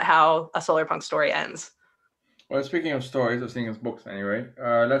 That's not how a Solarpunk story ends. Well, speaking of stories, or speaking of books anyway,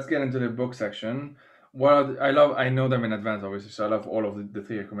 let's get into the book section. I know them in advance, obviously, so I love all of the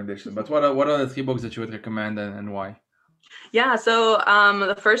three recommendations. But what are the three books that you would recommend, and why? Yeah, so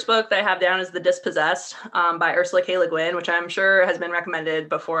the first book that I have down is The Dispossessed by Ursula K. Le Guin, which I'm sure has been recommended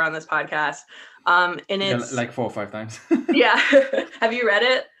before on this podcast. And it's like 4 or 5 times. Yeah. Have you read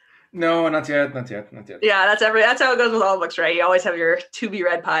it? No, not yet. Yeah, that's how it goes with all books, right? You always have your to be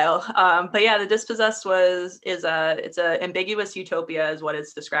read pile. But yeah, The Dispossessed it's a ambiguous utopia is what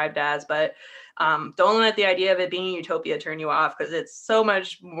it's described as, but don't let the idea of it being a utopia turn you off, because it's so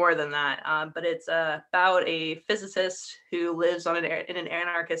much more than that. But it's about a physicist who lives in an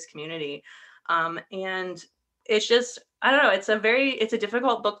anarchist community, and it's just, I don't know, it's a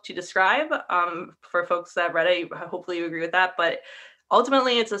difficult book to describe for folks that read it. Hopefully you agree with that, but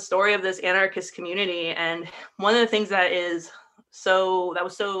ultimately it's a story of this anarchist community. And one of the things that was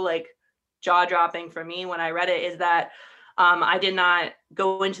so like jaw-dropping for me when I read it is that I did not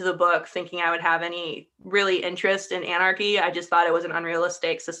go into the book thinking I would have any really interest in anarchy. I just thought it was an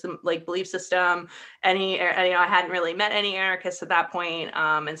unrealistic belief system. I hadn't really met any anarchists at that point,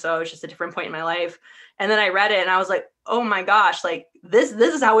 and so it was just a different point in my life. And then I read it and I was like, oh my gosh, like this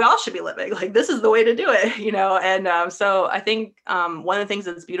is how we all should be living. Like, this is the way to do it, And so I think one of the things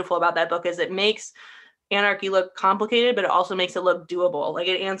that's beautiful about that book is it makes anarchy look complicated, but it also makes it look doable. Like,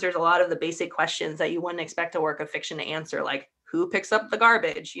 it answers a lot of the basic questions that you wouldn't expect a work of fiction to answer, like who picks up the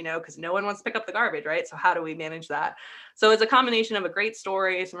garbage, because no one wants to pick up the garbage, right? So how do we manage that? So it's a combination of a great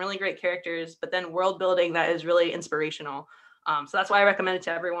story, some really great characters, but then world building that is really inspirational. So that's why I recommend it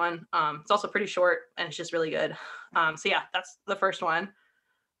to everyone. It's also pretty short and it's just really good. So yeah, that's the first one.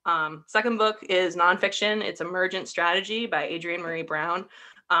 Second book is nonfiction. It's Emergent Strategy by Adrienne Marie Brown.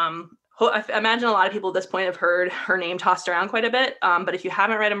 I imagine a lot of people at this point have heard her name tossed around quite a bit. But if you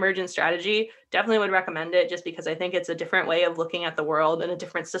haven't read Emergent Strategy, definitely would recommend it, just because I think it's a different way of looking at the world and a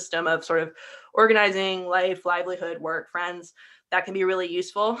different system of sort of organizing life, livelihood, work, friends that can be really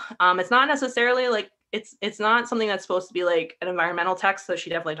useful. It's not necessarily like, it's not something that's supposed to be like an environmental text, so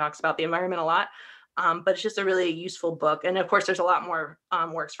she definitely talks about the environment a lot. But it's just a really useful book. And of course, there's a lot more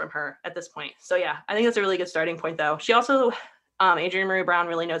works from her at this point. So yeah, I think that's a really good starting point, though. She also, Adrienne Marie Brown,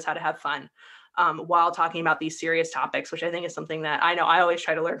 really knows how to have fun while talking about these serious topics, which I think is something that I know I always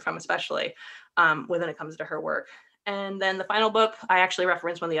try to learn from, especially when it comes to her work. And then the final book, I actually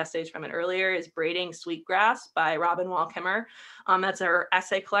referenced one of the essays from it earlier, is Braiding Sweetgrass by Robin Wall Kimmerer. That's her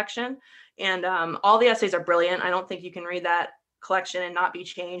essay collection. And all the essays are brilliant. I don't think you can read that collection and not be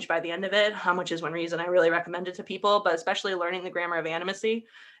changed by the end of it, which is one reason I really recommend it to people. But especially Learning the Grammar of Animacy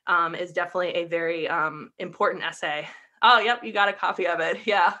is definitely a very important essay. Oh, yep, you got a copy of it.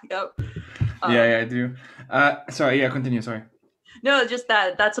 Yeah, yep. Yeah, I do. Sorry, yeah, continue, sorry. No, just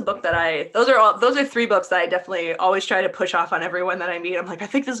that's a book that those are three books that I definitely always try to push off on everyone that I meet. I'm like, I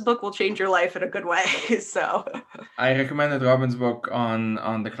think this book will change your life in a good way. So I recommended Robin's book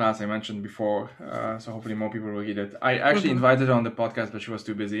on the class I mentioned before, so hopefully more people will read it. I actually invited her on the podcast, but she was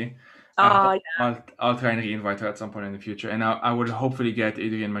too busy. yeah. I'll try and re-invite her at some point in the future, and I will hopefully get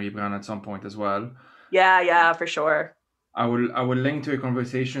Adrienne Marie Brown at some point as well. Yeah, for sure. I will link to a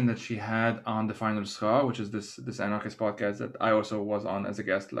conversation that she had on The Final Straw, which is this anarchist podcast that I also was on as a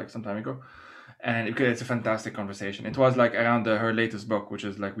guest like some time ago. And it's a fantastic conversation. It was like around her latest book, which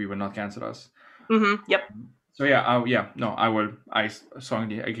is like We Will Not Cancel Us. Yep. So I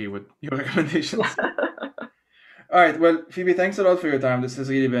strongly agree with your recommendations. All right, well, Phoebe, thanks a lot for your time. This has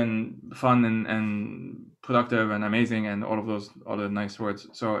really been fun and productive and amazing and all the nice words.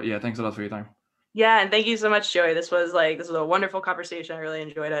 So yeah, thanks a lot for your time. Yeah, and thank you so much, Joey. This was a wonderful conversation. I really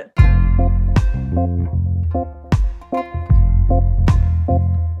enjoyed it.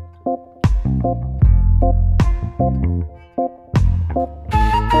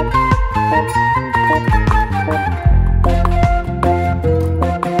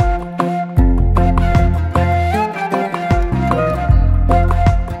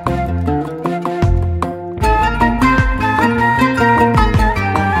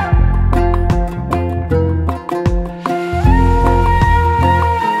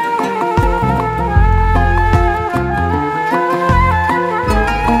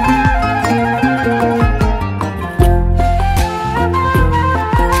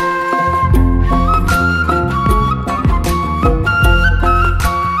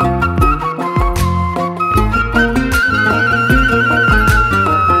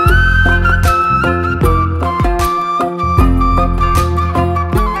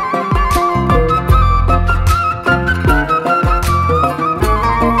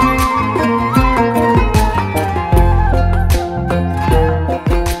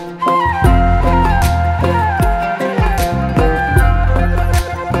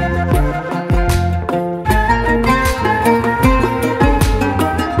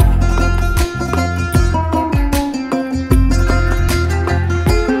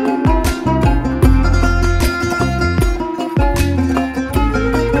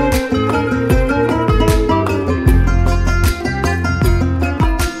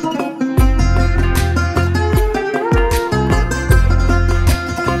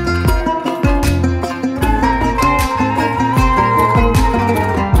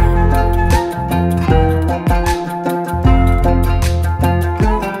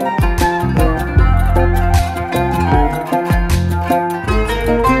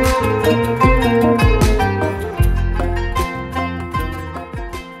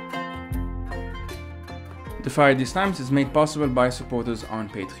 Fire These Times is made possible by supporters on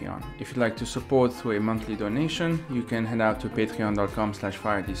Patreon. If you'd like to support through a monthly donation, you can head out to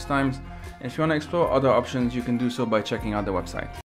patreon.com/firethesetimes. And if you want to explore other options, you can do so by checking out the website.